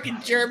 13, fucking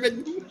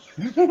German.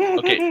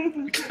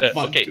 okay,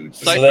 Fuck, okay, dude.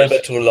 It's a little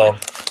bit Cyphers. too long.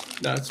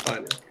 No, it's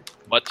fine.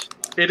 What?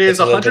 It is It's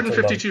a little bit too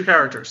 152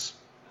 characters.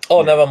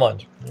 Oh, never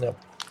mind. No.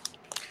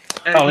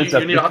 And Oh, you it's a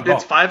need bit it's long.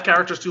 5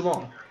 characters too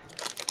long.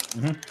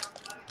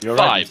 You're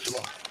Five.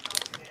 right.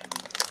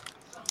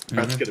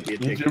 That's gonna be a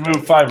You need dick. to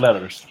remove 5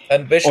 letters.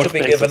 And wish Or to be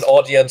spaces. given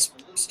audience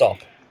stop.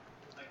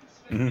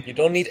 Mhm. You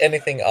don't need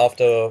anything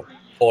after Yeah,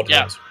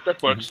 audience.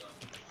 that works.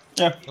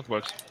 Yeah. That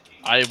works.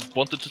 I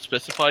wanted to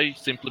specify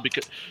simply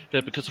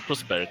because of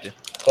prosperity.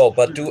 Oh,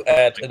 but do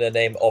add in the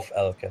name of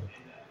Elkin.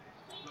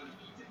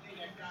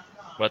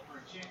 What?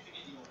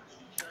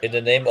 In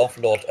the name of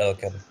Lord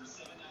Elkin.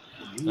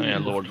 Oh, yeah,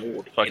 Lord.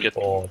 Fuck it.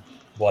 Or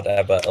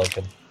whatever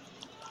Elkin.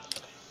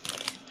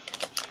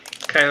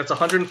 Okay, that's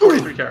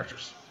 143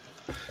 characters.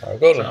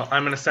 Go So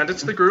I'm going to send it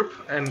to the group.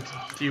 And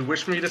do you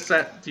wish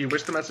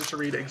the message to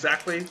read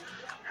exactly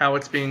how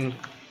it's being,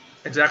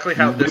 exactly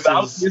how this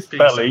Without is being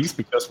misspellings, sent?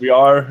 because we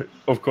are,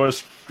 of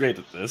course, great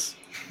at this.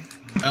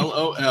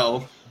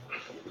 LOL.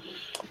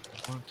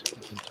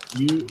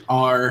 You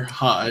are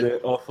hot.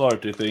 The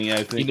authority thing,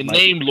 I think. In the might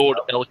name be- Lord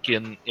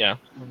Elkin, yeah.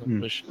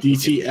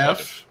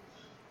 DTF,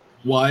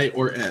 Y,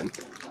 or N.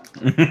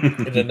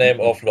 In the name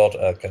of Lord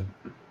Elkin.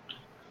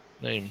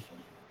 Name.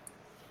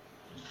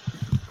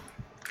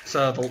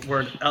 So the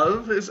word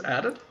of is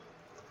added.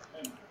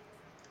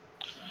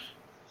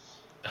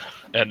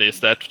 And is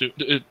that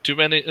too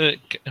many?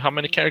 How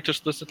many characters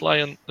does it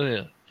lie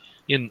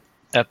in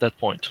at that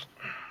point?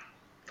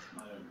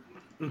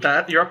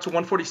 That you're up to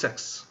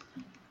 146.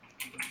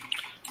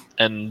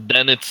 And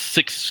then it's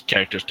 6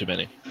 characters too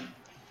many.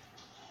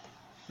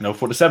 No,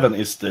 47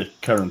 is the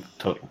current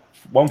total.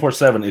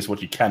 147 is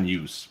what you can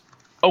use.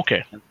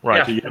 Okay,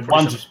 right. So you have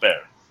 1 to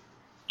spare.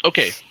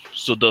 Okay,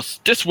 so does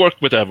this work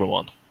with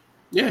everyone?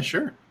 Yeah,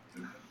 sure.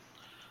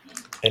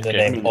 In the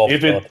name of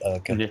God,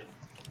 okay.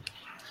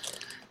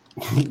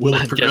 Will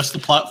it progress the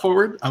plot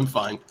forward? I'm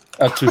fine.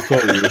 To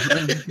follow you.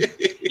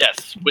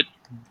 Yes, but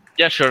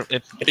yeah, sure.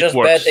 It just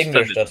works. bad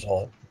English, that's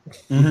all.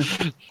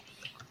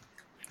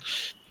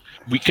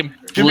 We can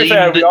To be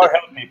fair, we are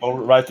hell people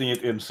writing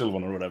it in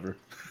Sylvan or whatever.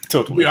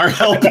 Totally. We are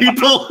hell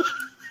people.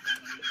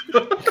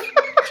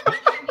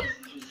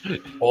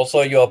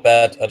 Also, you're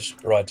bad at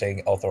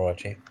writing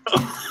authority.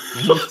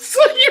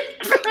 So you're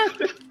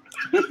bad.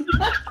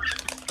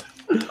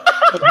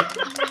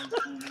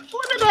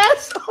 What an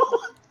asshole.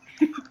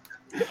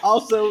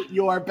 Also,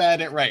 you are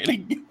bad at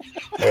writing.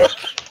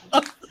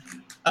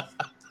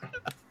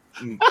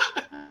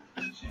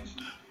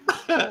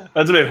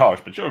 That's a bit harsh,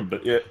 but sure.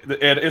 But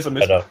it is a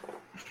mistake.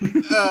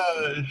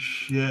 Oh,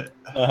 shit.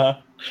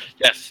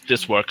 Yes,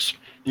 this works.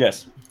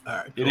 Yes. All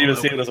right. It even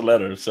sealed as a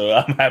letter, so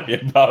I'm happy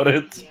about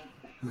it.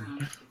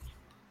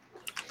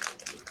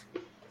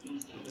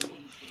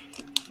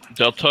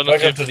 The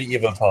alternative Welcome to the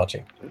evil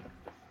party.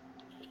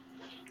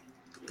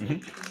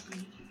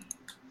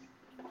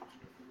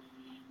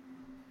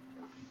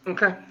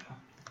 Okay.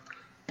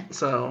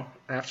 So,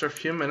 after a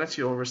few minutes,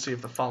 you'll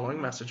receive the following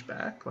message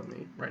back. Let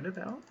me write it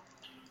out.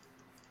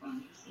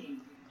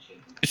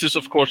 This is,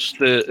 of course,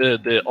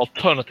 the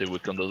alternative we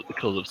could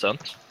have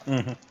sent.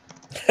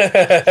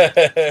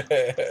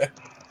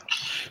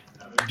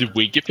 The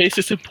winky face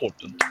is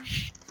important.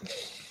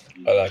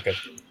 I like it.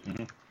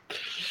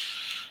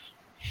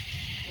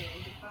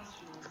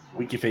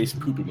 Winky face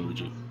poop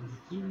emoji.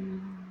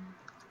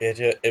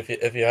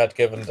 If you had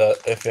given the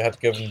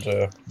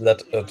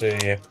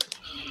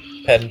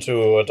pen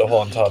to the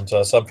Horned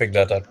Hunter, something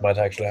that might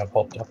actually have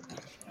popped up.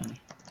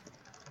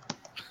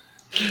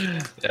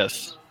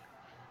 Yes.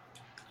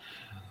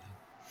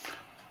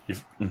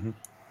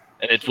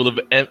 And it would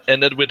have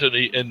ended with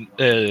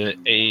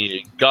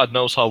a God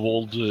knows how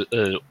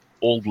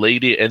old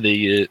lady and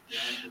a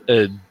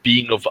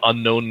being of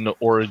unknown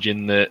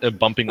origin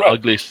bumping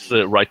uglies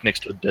right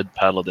next to a dead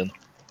paladin.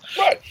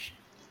 Right.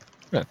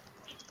 Yeah.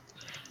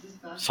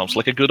 Sounds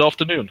like a good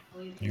afternoon.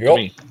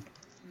 Yup.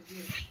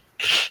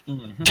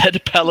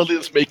 Dead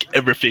paladins make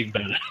everything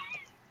better.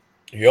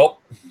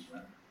 Yup.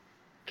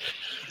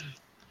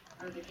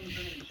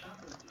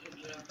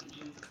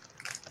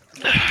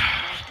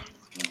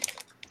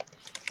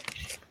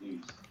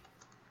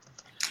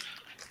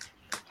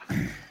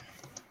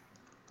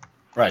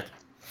 Right.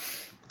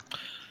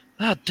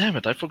 Ah, damn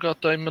it. I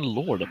forgot I'm a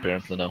lord,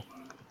 apparently, now.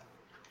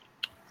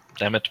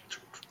 Damn it.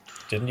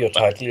 Didn't you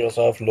title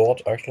yourself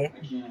Lord, actually?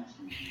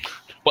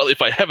 Well,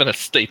 if I have an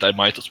estate, I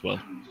might as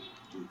well.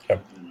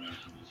 Yep.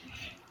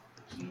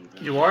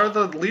 You are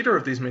the leader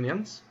of these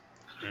minions.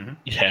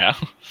 Yeah.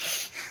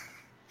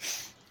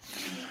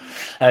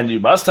 And you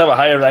must have a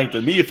higher rank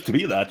than me to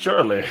be that,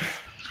 surely.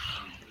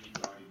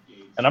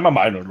 And I'm a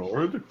minor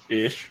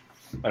lord-ish.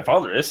 My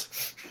father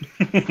is.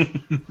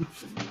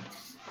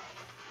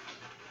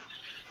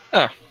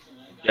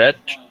 That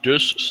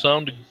does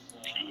sound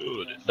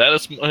good. That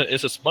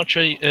is as much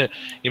a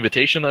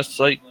invitation as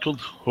I could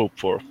hope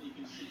for.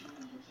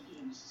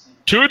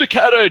 To the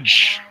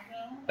carriage!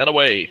 And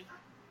away.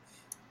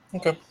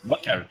 Okay.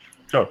 What carriage?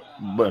 Sure.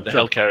 The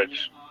hell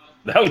carriage.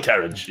 The hell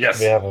carriage, yes.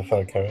 We have a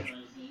fell carriage.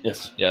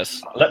 Yes.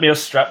 Yes. Let me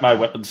just strap my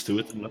weapons to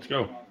it and let's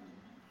go.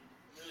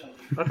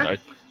 Okay. Right.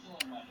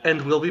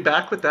 And we'll be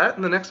back with that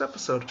in the next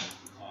episode.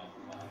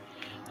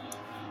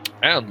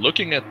 And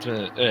looking at...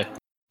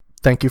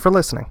 Thank you for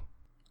listening.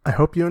 I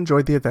hope you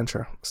enjoyed the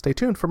adventure. Stay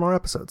tuned for more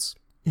episodes.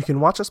 You can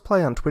watch us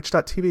play on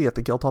twitch.tv at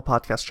the Guildhall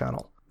Podcast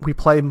channel. We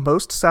play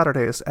most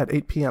Saturdays at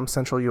 8 p.m.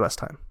 Central U.S.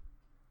 time.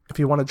 If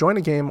you want to join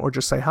a game or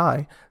just say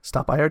hi,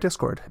 stop by our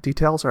Discord.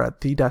 Details are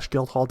at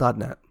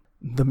the-guildhall.net.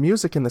 The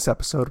music in this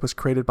episode was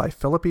created by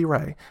Philip E.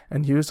 Ray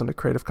and used under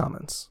Creative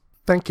Commons.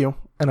 Thank you,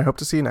 and I hope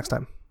to see you next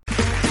time.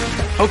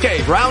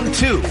 Okay, round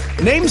 2.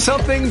 Name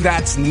something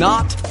that's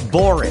not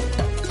boring.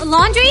 A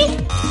laundry?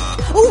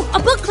 Ooh, a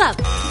book club.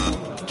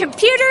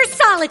 Computer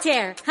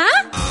solitaire,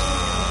 huh?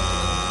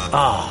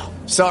 Ah,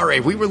 sorry,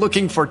 we were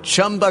looking for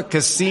Chumba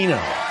Casino.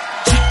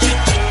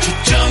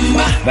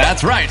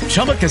 That's right,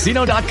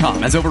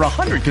 ChumbaCasino.com has over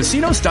 100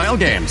 casino-style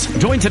games.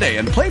 Join today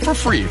and play for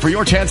free for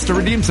your chance to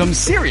redeem some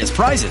serious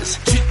prizes.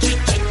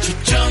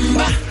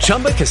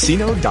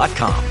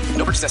 ChumbaCasino.com.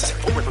 No purchase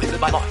necessary. Void where prohibited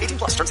by law. 18+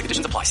 terms and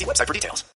conditions apply. See website for details.